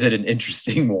damn it, is it an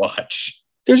interesting watch.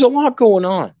 There's a lot going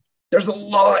on. There's a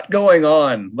lot going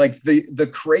on. Like the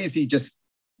crazy just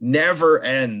never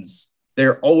ends.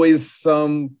 There always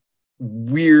some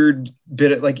weird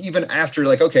bit of, like, even after,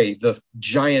 like, okay, the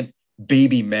giant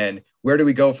baby men, where do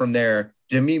we go from there?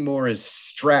 Demi Moore is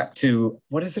strapped to,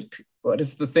 what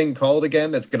is the thing called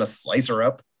again that's gonna slice her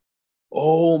up?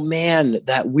 Oh man,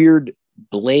 that weird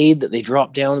blade that they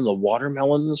drop down in the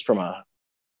watermelons from a,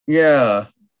 yeah,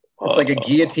 it's like a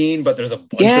guillotine, but there's a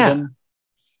bunch of them.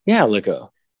 Yeah, like a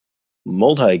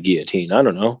multi-guillotine. I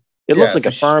don't know. It looks like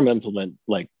a farm implement.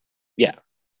 Like, yeah.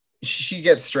 She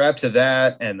gets strapped to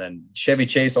that, and then Chevy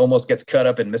Chase almost gets cut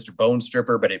up in Mr. Bone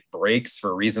Stripper, but it breaks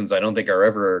for reasons I don't think are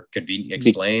ever could be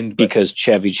explained. Because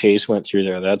Chevy Chase went through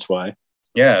there. That's why.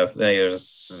 Yeah,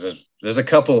 there's a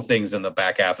couple of things in the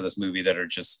back half of this movie that are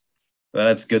just,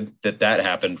 that's good that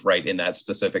happened right in that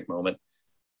specific moment.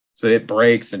 So it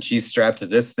breaks, and she's strapped to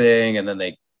this thing, and then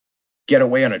they get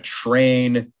away on a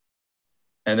train,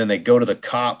 and then they go to the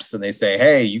cops and they say,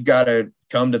 hey, you got to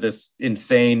come to this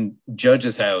insane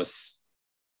judge's house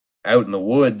out in the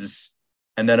woods.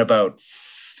 And then about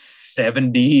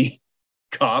 70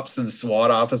 cops and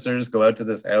SWAT officers go out to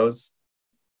this house,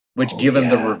 which given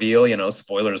the reveal,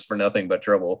 spoilers for nothing but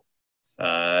trouble.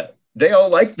 They all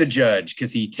like the judge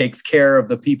because he takes care of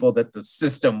the people that the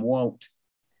system won't.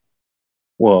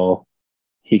 Well,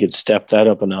 he could step that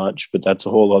up a notch, but that's a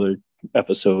whole other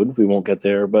episode. We won't get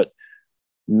there, but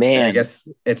man, I guess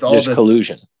it's all this this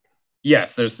collusion.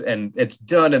 Yes, and it's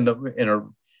done in a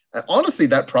honestly,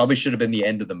 that probably should have been the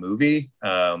end of the movie.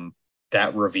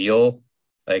 That reveal,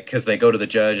 like, because they go to the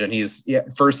judge and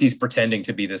first he's pretending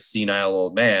to be this senile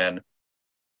old man,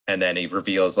 and then he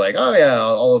reveals, like, oh yeah,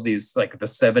 all of these, like, the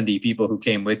 70 people who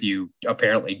came with you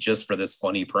apparently just for this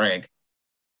funny prank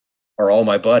are all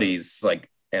my buddies. Like,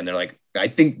 and they're like, I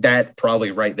think that probably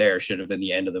right there should have been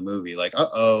the end of the movie. Like,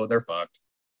 they're fucked.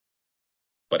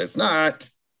 But it's not.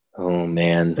 Oh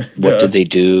man, what did they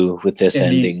do with this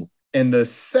ending? In the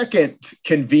second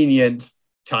convenient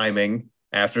timing,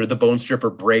 after the Bone Stripper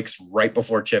breaks right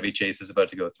before Chevy Chase is about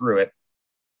to go through it,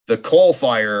 the coal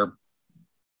fire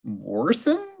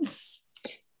worsens.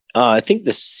 I think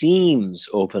the seams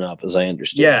open up, as I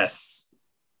understand. Yes,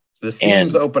 so the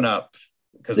seams open up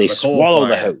because they of the coal swallow fire.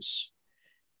 the house.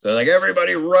 So, like,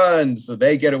 everybody runs, so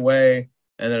they get away.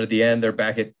 And then at the end, they're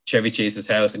back at Chevy Chase's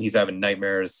house, and he's having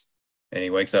nightmares. And he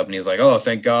wakes up and he's like, oh,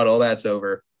 thank God, all that's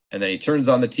over. And then he turns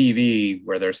on the TV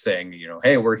where they're saying,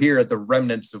 hey, we're here at the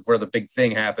remnants of where the big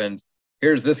thing happened.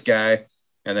 Here's this guy.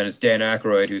 And then it's Dan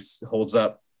Aykroyd who holds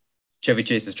up Chevy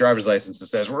Chase's driver's license and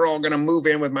says, we're all going to move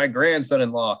in with my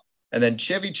grandson-in-law. And then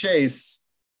Chevy Chase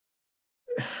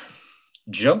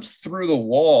jumps through the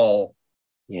wall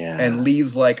and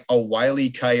leaves, like, a Wile E.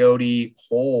 Coyote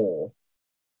hole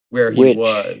where he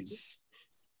was.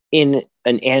 In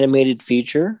an animated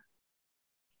feature,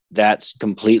 that's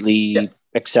completely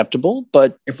acceptable.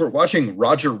 But if we're watching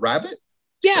Roger Rabbit,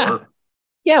 sure.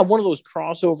 Yeah, one of those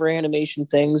crossover animation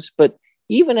things. But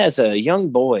even as a young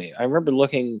boy, I remember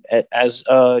looking at, as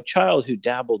a child who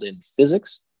dabbled in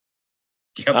physics.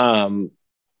 Yep.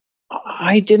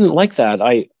 I didn't like that.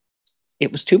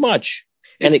 It was too much.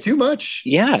 It's too much.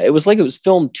 Yeah, it was like it was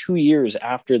filmed 2 years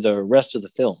after the rest of the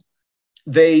film.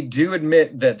 They do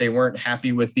admit that they weren't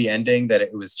happy with the ending, that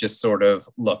it was just sort of,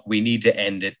 look, we need to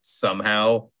end it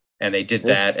somehow. And they did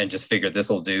that and just figured this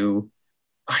will do.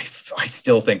 I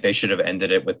still think they should have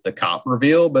ended it with the cop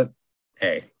reveal, but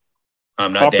hey,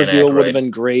 I'm not Dan Aykroyd. Cop reveal would have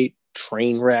been great.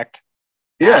 Train wreck.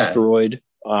 Asteroid.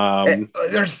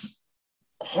 There's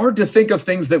hard to think of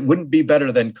things that wouldn't be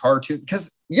better than cartoon,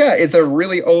 because it's a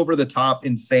really over the top,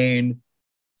 insane,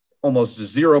 almost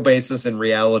zero basis in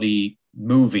reality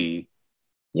movie.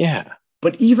 Yeah.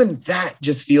 But even that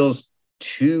just feels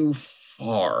too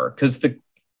far, because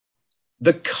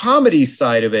the comedy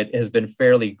side of it has been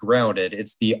fairly grounded.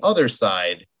 It's the other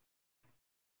side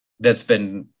that's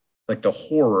been, like, the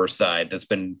horror side that's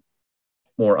been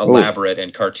more elaborate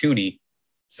and cartoony.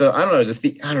 So I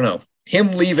don't know,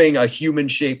 him leaving a human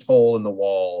shaped hole in the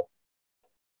wall.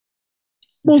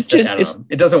 Well,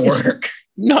 it doesn't work.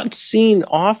 Not seen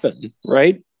often,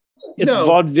 right? It's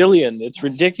vaudevillian. It's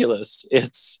ridiculous.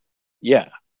 It's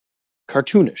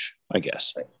cartoonish, I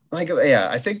guess.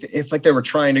 I think it's like they were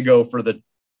trying to go for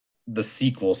the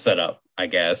sequel setup, I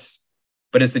guess.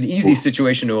 But it's an easy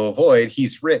situation to avoid.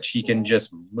 He's rich. He can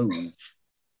just move.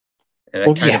 And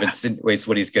that kind of insinuates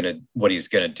what he's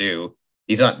gonna do.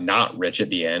 He's not rich at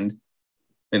the end.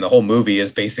 And the whole movie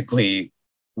is basically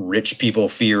rich people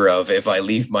fear of, if I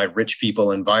leave my rich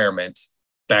people environment,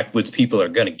 backwoods people are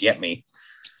gonna get me.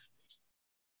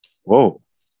 Whoa.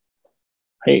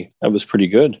 Hey, that was pretty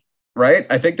good. Right?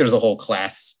 I think there's a whole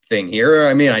class thing here.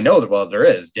 I mean, I know that, well, there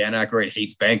is. Dan Aykroyd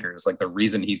hates bankers. Like, the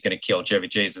reason he's going to kill Chevy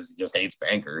Chase is he just hates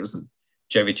bankers. And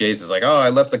Chevy Chase is like, oh, I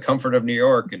left the comfort of New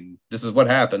York, and this is what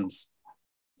happens.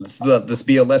 Let this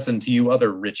be a lesson to you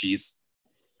other Richies.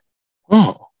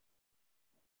 Oh.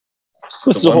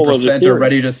 The 1% are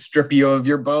ready to strip you of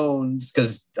your bones,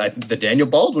 because the Daniel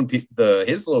Baldwin,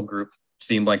 his little group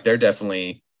seem like they're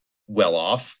definitely well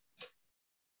off.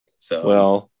 So,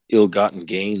 well, ill-gotten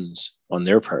gains on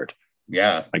their part.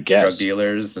 Yeah, I guess drug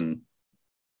dealers, and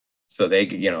so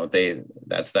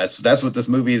that's what this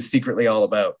movie is secretly all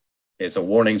about. It's a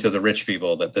warning to the rich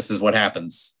people that this is what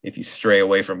happens if you stray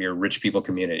away from your rich people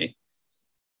community.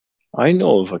 I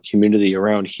know of a community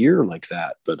around here like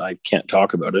that, but I can't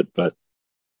talk about it. But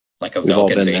like a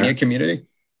Valkenvania community.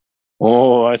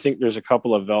 Oh, I think there's a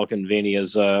couple of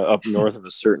Valkenvanias up north of a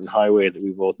certain highway that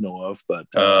we both know of. But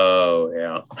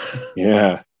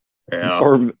yeah.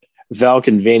 Or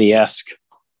Valkenvania-esque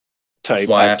type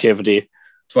activity.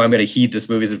 That's why I'm going to heed this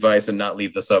movie's advice and not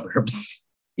leave the suburbs.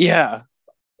 Yeah.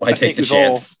 Why take the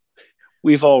chance?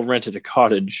 We've all rented a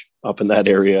cottage up in that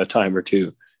area a time or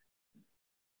two.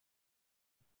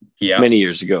 Yeah. Many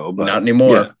years ago, but not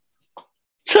anymore.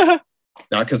 Yeah.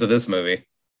 Not because of this movie.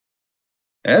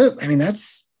 I mean,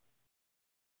 that's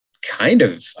kind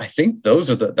of, I think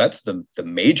that's the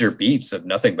major beats of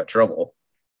Nothing But Trouble.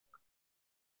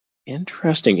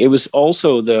 Interesting. It was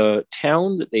also the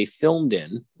town that they filmed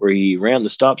in, where he ran the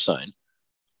stop sign,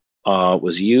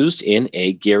 was used in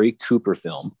a Gary Cooper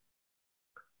film.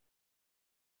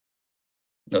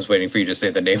 I was waiting for you to say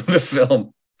the name of the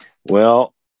film.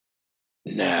 Well,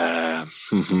 nah.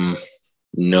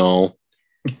 No.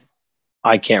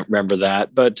 I can't remember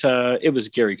that, but it was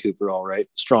Gary Cooper, all right.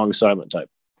 Strong silent type.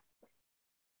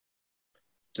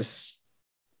 Just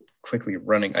quickly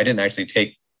running. I didn't actually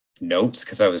take notes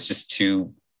because I was just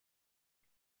too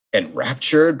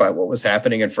enraptured by what was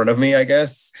happening in front of me, I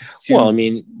guess. Well, I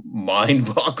mean,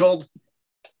 mind-boggled.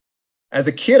 As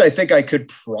a kid, I think I could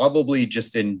probably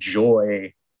just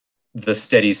enjoy the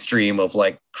steady stream of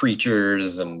like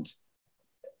creatures, and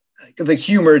the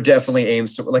humor definitely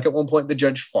aims to, like, at one point the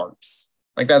judge farts.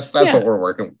 Like that's what we're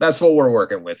working. That's what we're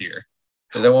working with here.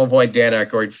 Because at one point Dan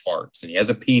Aykroyd farts and he has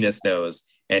a penis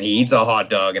nose and he eats a hot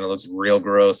dog and it looks real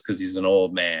gross because he's an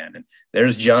old man. And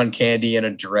there's John Candy in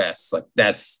a dress. Like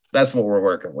that's what we're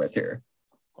working with here.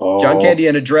 Oh. John Candy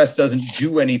in a dress doesn't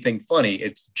do anything funny.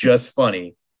 It's just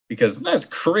funny because that's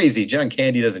crazy. John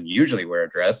Candy doesn't usually wear a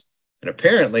dress, and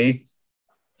apparently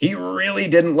he really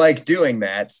didn't like doing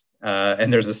that.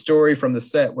 And there's a story from the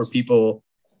set where people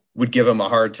would give him a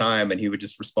hard time and he would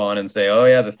just respond and say, oh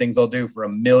yeah, the things I'll do for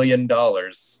 $1 million.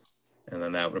 And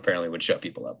then that apparently would shut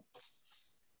people up.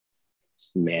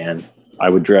 Man, I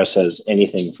would dress as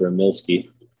anything for a Milski.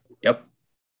 Yep.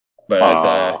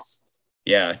 But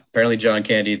yeah, apparently John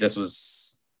Candy, this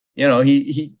was,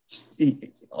 he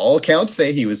all accounts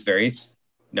say he was very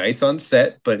nice on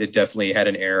set, but it definitely had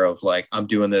an air of like, I'm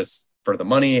doing this for the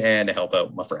money and to help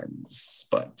out my friends.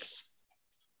 But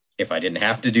if I didn't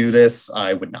have to do this,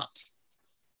 I would not.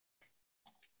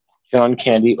 John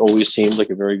Candy always seemed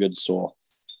like a very good soul.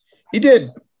 He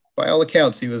did. By all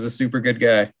accounts, he was a super good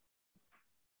guy.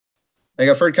 Like,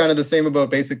 I've heard kind of the same about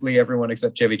basically everyone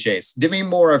except Chevy Chase. Demi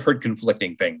Moore, I've heard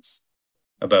conflicting things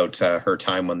about her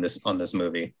time on this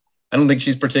movie. I don't think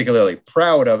she's particularly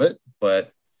proud of it,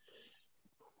 but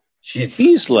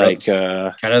she's like kind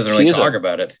of doesn't really talk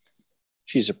about it.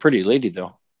 She's a pretty lady,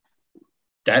 though.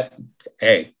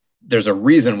 There's a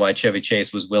reason why Chevy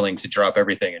Chase was willing to drop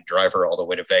everything and drive her all the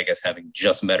way to Vegas, having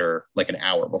just met her like an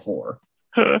hour before.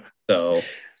 So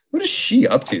what is she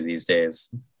up to these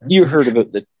days? You heard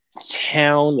about the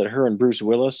town that her and Bruce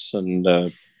Willis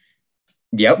and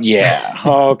Yep. Yeah.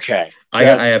 Okay. I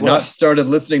have not started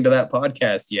listening to that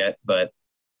podcast yet, but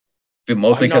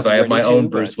mostly because I have my own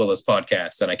Bruce Willis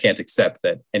podcast and I can't accept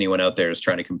that anyone out there is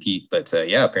trying to compete. But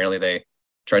apparently they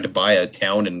tried to buy a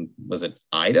town in, was it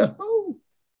Idaho?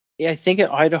 Yeah, I think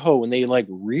at Idaho, when they like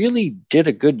really did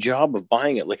a good job of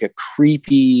buying it, like a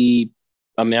creepy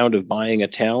amount of buying a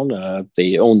town.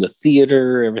 They owned the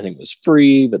theater, everything was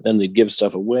free, but then they'd give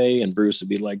stuff away and Bruce would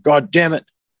be like, God damn it.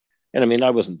 And I mean, I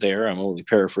wasn't there. I'm only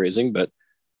paraphrasing, but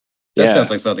that sounds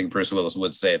like something Bruce Willis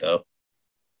would say, though.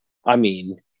 I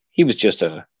mean, it was just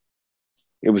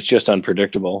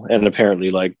unpredictable. And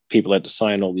apparently, like, people had to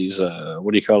sign all these,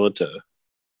 what do you call it?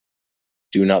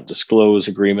 do not disclose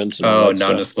agreements. And all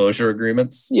non-disclosure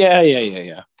agreements.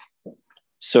 Yeah.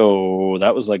 So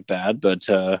that was like bad, but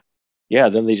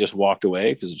then they just walked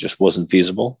away because it just wasn't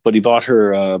feasible. But he bought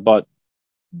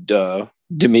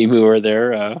Demi Moore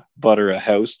there, bought her a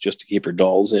house just to keep her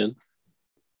dolls in.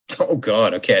 Oh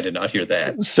God! Okay, I did not hear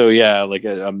that. So like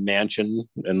a mansion,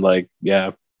 and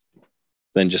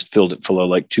then just filled it full of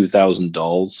like 2,000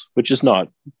 dolls, which is not,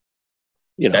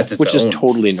 which is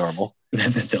totally normal.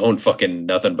 That's its own fucking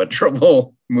nothing but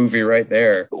trouble movie right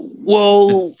there.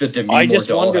 Well, the Demi Moore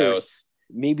dollhouse.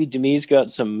 Maybe Demi's got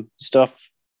some stuff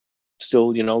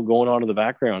still, going on in the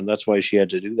background. That's why she had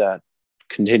to do that.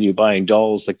 Continue buying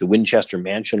dolls like the Winchester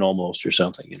Mansion almost or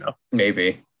something,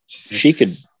 Maybe. She could,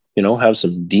 have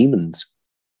some demons.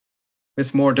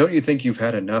 Miss Moore, don't you think you've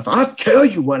had enough? I'll tell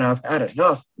you when I've had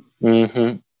enough.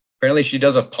 Mm-hmm. Apparently she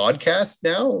does a podcast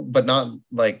now, but not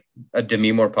like a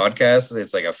Demi Moore podcast.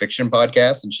 It's like a fiction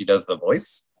podcast, and she does the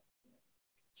voice.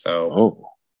 So,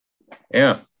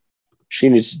 yeah. She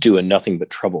needs to do a Nothing But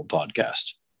Trouble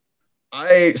podcast.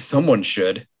 Someone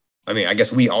should. I mean, I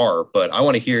guess we are, but I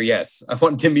want to hear, yes. I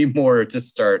want Demi Moore to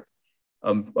start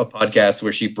a podcast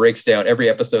where she breaks down every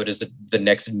episode is the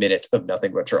next minute of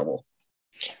Nothing But Trouble.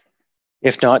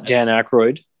 If not, Dan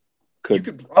Aykroyd you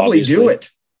could probably do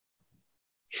it.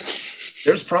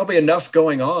 There's probably enough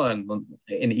going on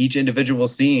in each individual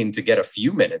scene to get a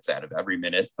few minutes out of every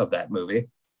minute of that movie.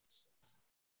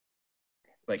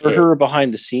 Like for her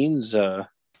behind the scenes,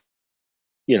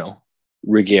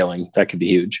 regaling, that could be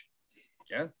huge.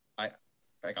 Yeah.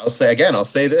 I'll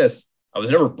say this. I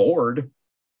was never bored. I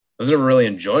was never really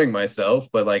enjoying myself,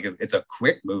 but like, it's a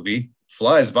quick movie,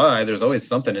 flies by. There's always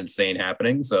something insane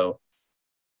happening. So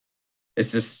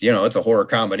it's just, it's a horror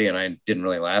comedy, and I didn't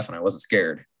really laugh, and I wasn't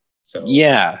scared. So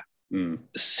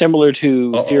similar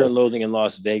to Fear and Loathing in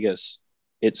Las Vegas,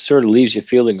 it sort of leaves you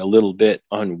feeling a little bit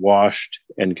unwashed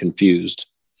and confused.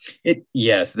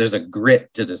 Yes, there's a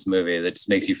grit to this movie that just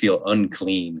makes you feel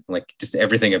unclean. Like just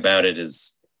everything about it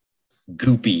is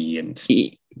goopy and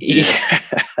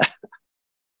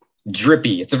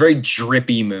drippy. It's a very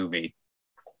drippy movie.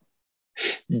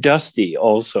 Dusty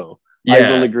also. Yeah.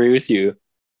 I will agree with you.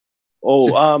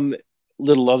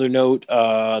 Little other note,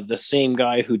 the same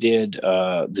guy who did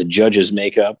the judge's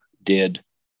makeup did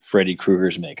Freddy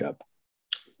Krueger's makeup.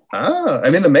 I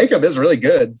mean, the makeup is really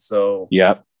good, so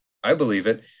yeah, I believe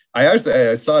it. I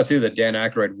saw too that Dan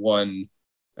Aykroyd won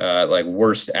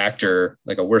worst actor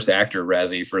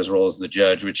Razzie for his role as the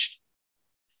judge, which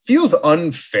feels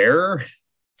unfair.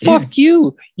 Fuck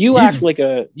you! You act like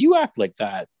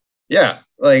that. Yeah,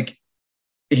 like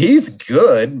he's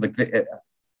good. Like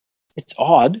it's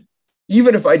odd.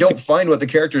 Even if I don't find what the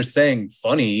character is saying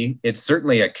funny, it's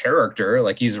certainly a character.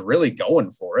 Like he's really going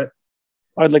for it.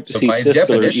 I'd like to see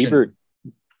Siskel or Ebert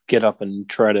get up and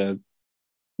try to,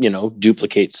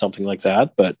 duplicate something like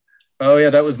that. But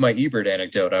that was my Ebert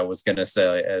anecdote. I was gonna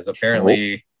say, as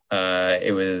apparently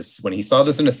it was when he saw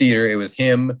this in a theater. It was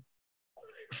him,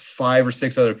 5 or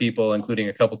 6 other people, including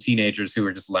a couple teenagers who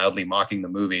were just loudly mocking the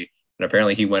movie. And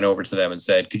apparently he went over to them and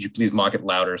said, "Could you please mock it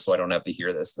louder so I don't have to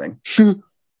hear this thing?"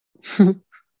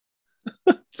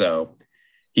 So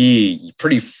he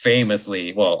pretty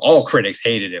famously, all critics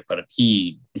hated it, but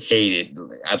he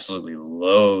absolutely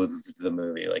loathed the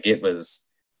movie. Like it was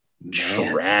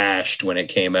trashed when it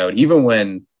came out. Even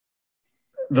when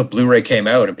the Blu-ray came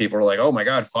out and people were like, "Oh my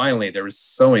God, finally," there was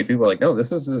so many people like, "No,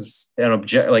 this is an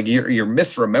you're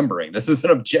misremembering. This is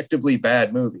an objectively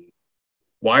bad movie.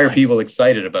 Why are people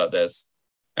excited about this?"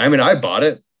 I mean, I bought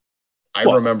it. I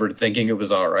remembered thinking it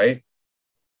was all right.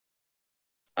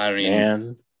 I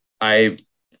mean, I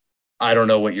don't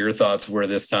know what your thoughts were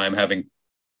this time, having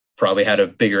probably had a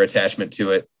bigger attachment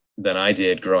to it than I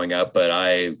did growing up, but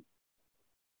I'm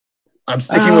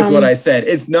sticking with what I said.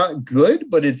 It's not good,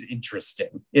 but it's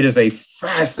interesting. It is a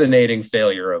fascinating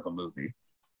failure of a movie.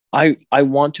 I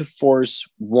want to force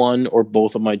one or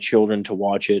both of my children to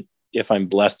watch it if I'm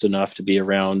blessed enough to be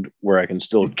around where I can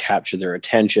still capture their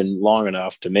attention long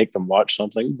enough to make them watch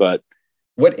something. But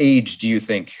what age do you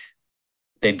think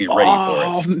they'd be ready for it?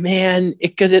 Oh man,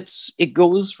 because it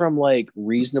goes from like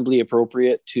reasonably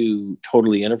appropriate to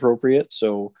totally inappropriate.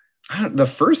 So the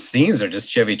first scenes are just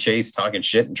Chevy Chase talking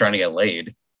shit and trying to get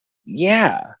laid.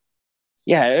 Yeah,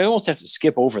 I almost have to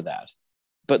skip over that.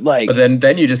 But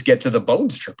then you just get to the bone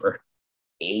stripper.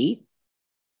 8.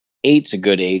 8's a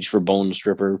good age for bone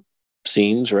stripper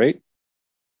scenes, right?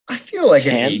 I feel like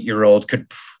 10? An 8-year-old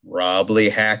could probably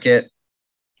hack it.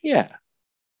 Yeah.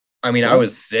 I mean, I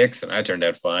was 6 and I turned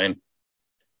out fine.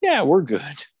 Yeah, we're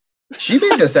good. She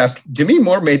made this after Demi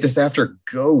Moore made this after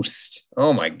Ghost.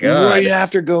 Oh my god! Right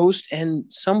after Ghost, and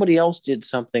somebody else did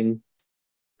something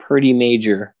pretty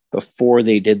major before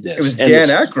they did this. It was Dan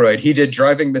Aykroyd. He did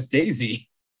Driving Miss Daisy.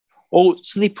 Oh,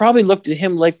 so they probably looked at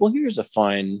him like, well, here's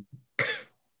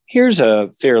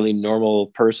a fairly normal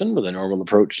person with a normal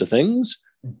approach to things.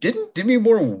 Didn't Demi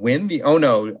Moore win the? Oh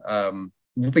no,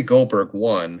 Whoopi Goldberg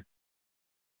won.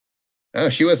 Oh,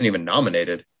 she wasn't even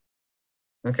nominated.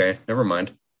 Okay, never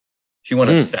mind. She won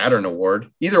a Saturn Award.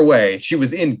 Either way, she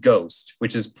was in Ghost,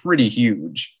 which is pretty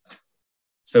huge.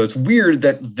 So it's weird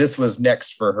that this was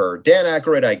next for her. Dan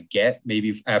Aykroyd, I get.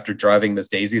 Maybe after Driving Miss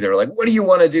Daisy, they were like, what do you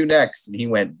want to do next? And he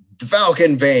went,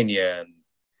 Falconvania.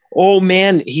 Oh,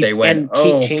 man. Keep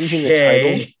changing the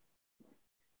title.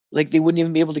 Like, they wouldn't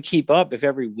even be able to keep up if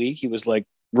every week he was like,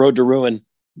 Road to Ruin,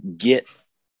 get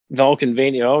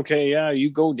Falconvania. Okay, yeah, you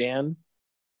go, Dan.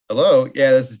 Hello? Yeah,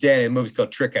 this is Dan. The movie's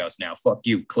called Trick House now. Fuck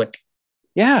you, click.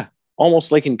 Yeah,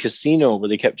 almost like in Casino where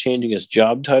they kept changing his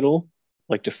job title,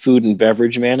 like to food and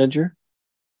beverage manager.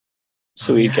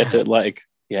 So he'd get to like,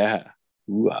 yeah.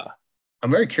 Ooh-ah.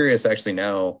 I'm very curious actually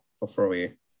now, before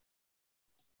we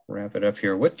wrap it up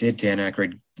here. What did Dan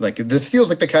Aykroyd, like, this feels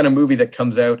like the kind of movie that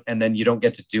comes out and then you don't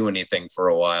get to do anything for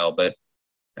a while. But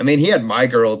I mean, he had My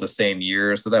Girl the same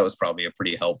year, so that was probably a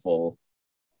pretty helpful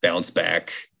bounce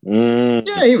back.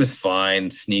 Yeah, he was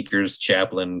fine. Sneakers,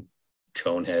 Chaplin,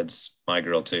 Coneheads, My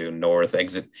Girl 2, North,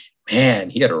 Exit. Man,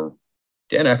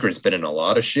 Dan Aykroyd's been in a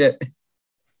lot of shit.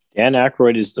 Dan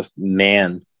Aykroyd is the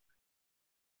man.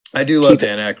 I do love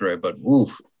Dan Aykroyd, but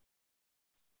oof.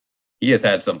 He has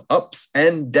had some ups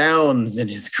and downs in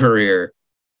his career.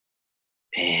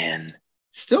 Man.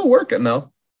 Still working,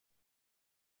 though.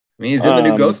 I mean, he's in the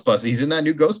new Ghostbusters. He's in that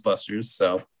new Ghostbusters,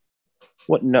 so.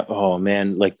 What? No, oh,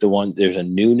 man. Like there's a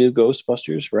new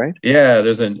Ghostbusters, right? Yeah,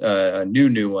 there's a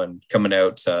new one coming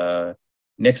out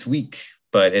next week,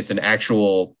 but it's an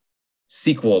actual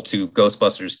sequel to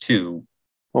Ghostbusters 2.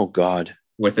 Oh, God.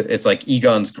 It's like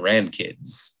Egon's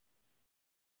grandkids.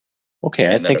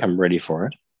 Okay, I think I'm ready for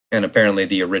it. And apparently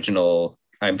the original,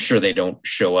 I'm sure they don't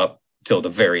show up till the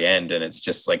very end, and it's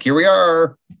just like, here we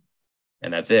are.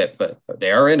 And that's it, but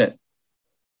they are in it.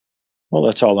 Well,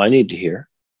 that's all I need to hear.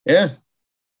 Yeah.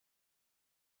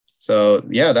 So,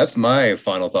 yeah, that's my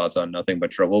final thoughts on Nothing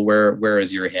But Trouble. Where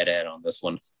is your head at on this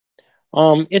one?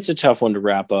 It's a tough one to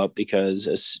wrap up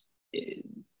because,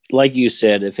 like you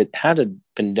said, if it had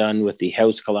been done with the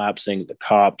house collapsing, the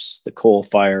cops, the coal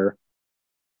fire,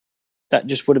 that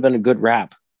just would have been a good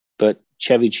wrap. But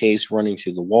Chevy Chase running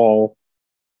through the wall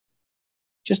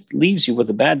just leaves you with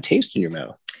a bad taste in your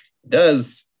mouth. It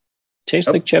does.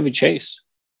 Tastes like Chevy Chase.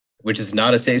 Which is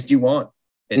not a taste you want.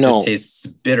 It just tastes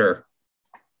bitter.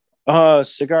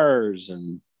 Cigars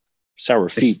and sour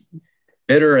feet.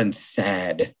 Bitter and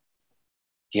sad.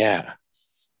 Yeah.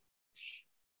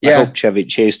 I hope Chevy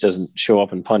Chase doesn't show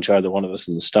up and punch either one of us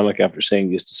in the stomach after saying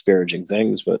these disparaging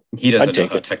things, but he doesn't know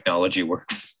how technology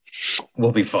works.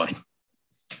 We'll be fine.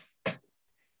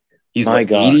 He's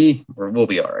like 80, or we'll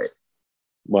be all right.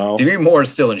 Well, Demi Moore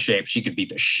is still in shape. She could beat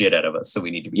the shit out of us, so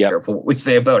we need to be careful what we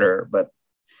say about her. But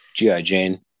G.I.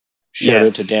 Jane. Shout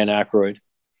out to Dan Aykroyd.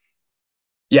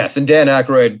 Yes, and Dan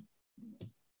Aykroyd.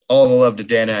 All the love to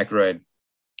Dan Aykroyd.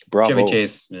 Bravo. Chevy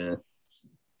Chase.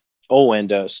 Oh,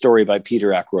 and a story by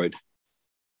Peter Aykroyd.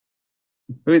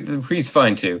 He's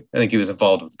fine too. I think he was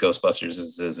involved with Ghostbusters,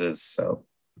 so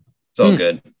it's all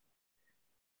good.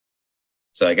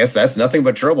 So I guess that's Nothing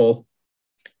But Trouble.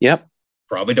 Yep.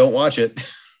 Probably don't watch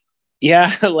it. Yeah,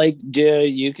 like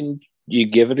you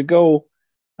give it a go.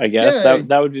 I guess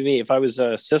that would be me. If I was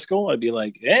Siskel, I'd be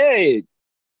like, hey,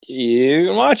 you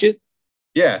can watch it.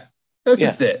 Yeah, that's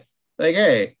just it. Like,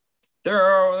 hey,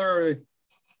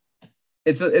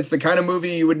 it's the kind of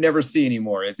movie you would never see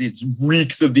anymore. It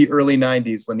reeks of the early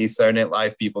 90s when these Saturday Night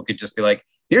Live people could just be like,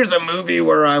 here's a movie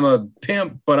where I'm a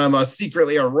pimp, but I'm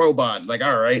secretly a robot. Like,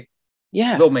 all right.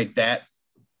 Yeah. They'll make that.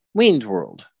 Wayne's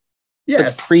World.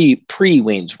 Yes. Pre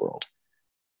Wayne's World.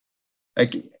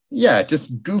 Like, yeah,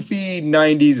 just goofy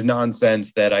 90s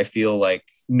nonsense that I feel like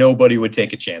nobody would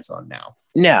take a chance on now.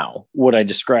 Now, would I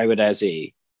describe it as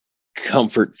a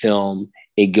comfort film,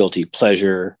 a guilty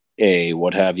pleasure, a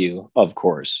what have you? Of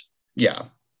course. Yeah.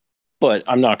 But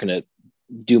I'm not going to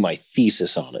do my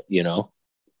thesis on it, you know?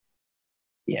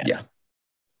 Yeah. Yeah.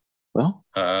 Well,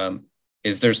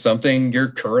 is there something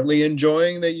you're currently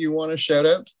enjoying that you want to shout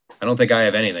out? I don't think I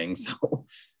have anything. So,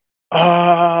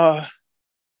 I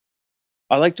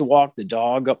like to walk the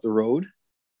dog up the road.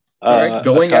 All right,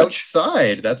 going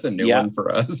outside. That's a new one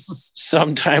for us.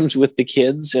 Sometimes with the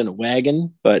kids in a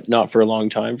wagon, but not for a long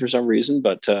time for some reason.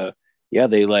 But Yeah,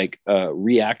 they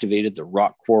reactivated the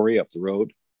rock quarry up the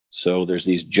road. So there's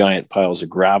these giant piles of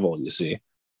gravel, you see.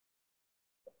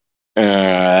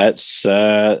 Yep.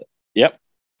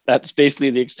 That's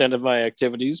basically the extent of my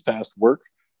activities past work.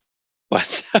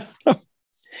 But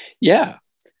yeah.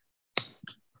 I'm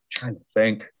trying to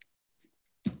think.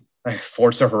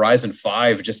 Forza Horizon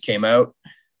 5 just came out.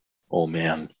 Oh,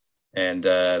 man. And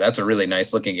that's a really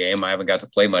nice looking game. I haven't got to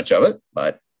play much of it,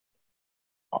 but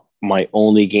my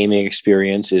only gaming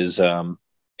experience is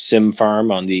Sim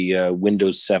Farm on the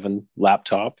Windows 7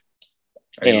 laptop.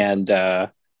 And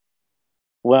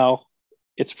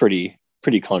it's pretty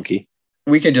clunky.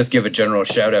 We can just give a general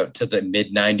shout out to the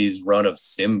mid 90s run of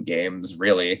sim games,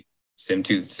 really.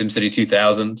 SimCity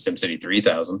 2000, SimCity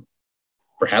 3000,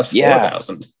 perhaps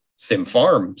 4000, Sim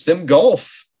Farm, Sim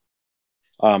Golf,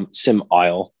 Sim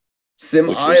Isle.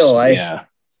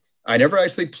 I never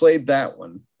actually played that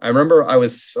one. I remember I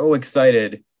was so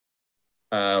excited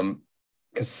because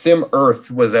Sim Earth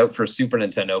was out for Super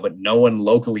Nintendo, but no one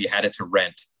locally had it to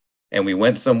rent. And we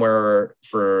went somewhere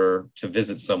to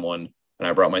visit someone, and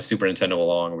I brought my Super Nintendo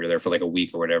along. We were there for like a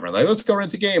week or whatever. I'm like, let's go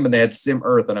rent a game. And they had Sim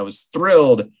Earth, and I was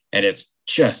thrilled. And it's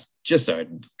just a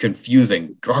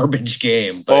confusing garbage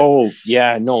game. But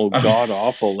god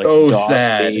awful, like so DOS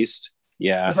sad. Based.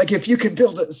 Yeah, it's like if you could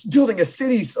building a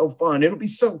city so fun, it'll be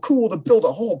so cool to build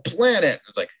a whole planet.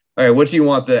 It's like, all right, what do you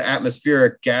want the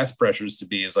atmospheric gas pressures to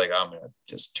be? It's like, I'm gonna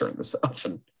just turn this off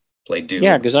and play Doom.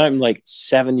 Yeah, because I'm like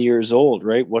 7 years old,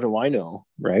 right? What do I know,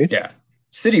 right? Yeah,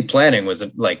 city planning was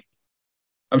like,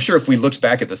 I'm sure if we looked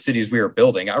back at the cities we were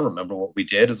building, I remember what we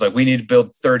did. It's like we need to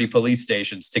build 30 police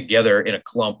stations together in a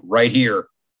clump right here.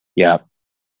 Yeah,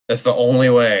 that's the only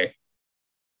way.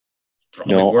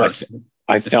 Probably works.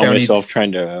 I found myself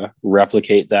trying to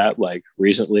replicate that like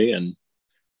recently, and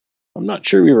I'm not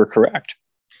sure we were correct.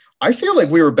 I feel like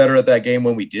we were better at that game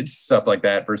when we did stuff like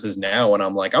that versus now when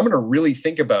I'm like, I'm going to really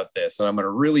think about this and I'm going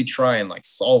to really try and like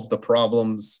solve the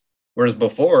problems. Whereas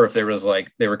before, if there was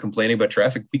like, they were complaining about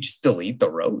traffic, we just delete the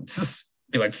roads.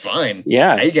 Be like, fine.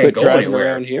 Yeah. Now you can't go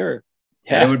anywhere around here.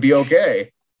 Yeah. And it would be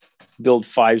okay. Build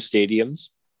 5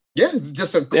 stadiums. Yeah.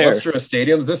 Just a cluster of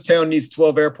stadiums. This town needs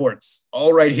 12 airports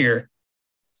all right here.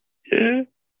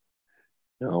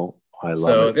 No, I love it.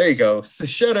 So there you go. So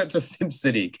shout out to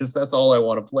SimCity because that's all I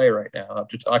want to play right now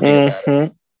after talking about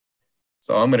it.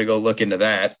 So I'm going to go look into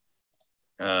that.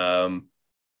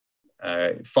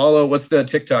 Follow. What's the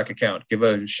TikTok account? Give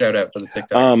a shout out for the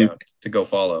TikTok account to go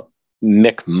follow.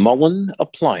 McMullen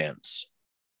Appliance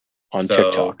on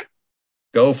TikTok.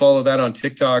 Go follow that on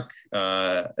TikTok.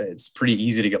 It's pretty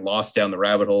easy to get lost down the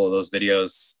rabbit hole of those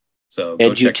videos. So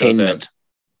go check those out.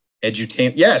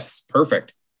 Edutainment. Yes,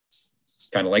 perfect.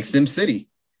 Kind of like SimCity.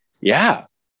 Yeah,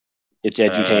 it's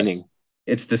edutaining.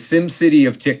 It's the SimCity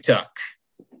of TikTok.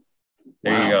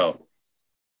 There you go.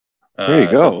 There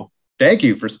you go. So thank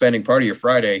you for spending part of your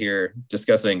Friday here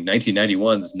discussing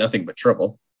 1991's Nothing But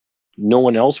Trouble. No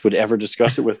one else would ever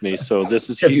discuss it with me, so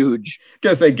this is huge.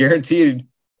 Because I guaranteed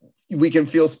we can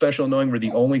feel special knowing we're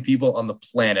the only people on the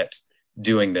planet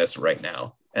doing this right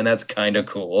now. And that's kind of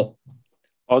cool.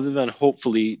 Other than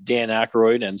hopefully Dan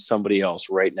Aykroyd and somebody else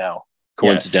right now,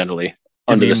 coincidentally,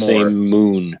 under the same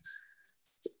moon.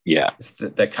 Yeah. It's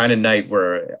that kind of night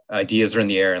where ideas are in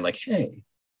the air and like, hey.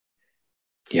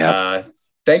 Yeah.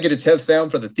 Thank you to Tev Sound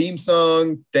for the theme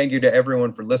song. Thank you to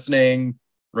everyone for listening.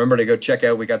 Remember to go check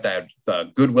out, we got that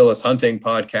Good Willis Hunting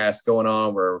podcast going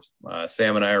on where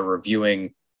Sam and I are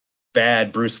reviewing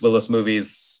bad Bruce Willis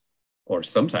movies, or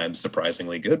sometimes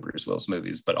surprisingly good Bruce Willis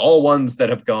movies, but all ones that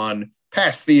have gone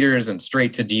past theaters and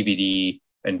straight to DVD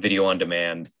and video on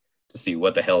demand to see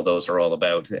what the hell those are all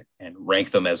about and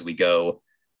rank them as we go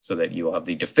so that you will have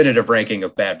the definitive ranking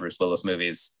of bad Bruce Willis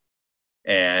movies.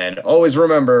 And always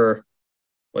remember,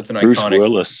 what's an Bruce iconic... Bruce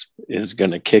Willis is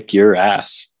going to kick your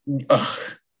ass.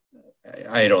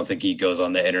 I don't think he goes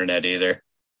on the internet either.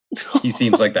 He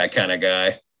seems like that kind of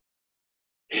guy.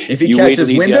 If he catches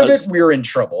wind of it, we're in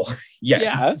trouble. Yes.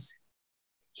 Yeah.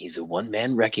 He's a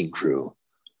one-man wrecking crew.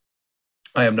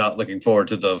 I am not looking forward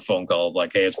to the phone call of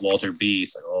like, hey, it's Walter B.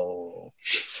 It's like, oh,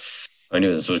 I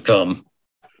knew this would come.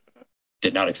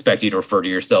 Did not expect you to refer to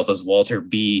yourself as Walter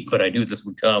B., but I knew this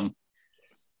would come.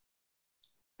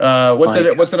 What's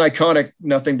an iconic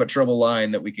Nothing But Trouble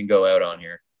line that we can go out on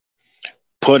here?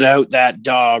 Put out that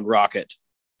dog, Rocket.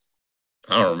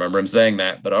 I don't remember him saying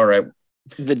that, but all right.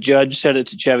 The judge said it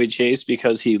to Chevy Chase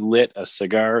because he lit a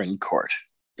cigar in court.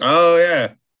 Oh,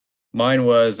 yeah. Mine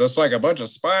was, that's like a bunch of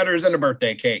spiders and a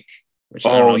birthday cake. Which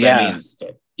I don't know what that means.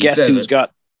 But he said,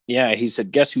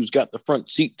 guess who's got the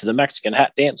front seat to the Mexican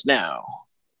hat dance now?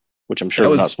 Which I'm sure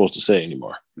I'm not supposed to say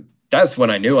anymore. that's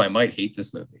when I knew I might hate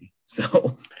this movie.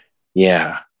 So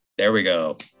yeah, there we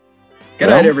go. Good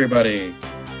night, everybody.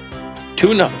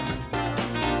 To another.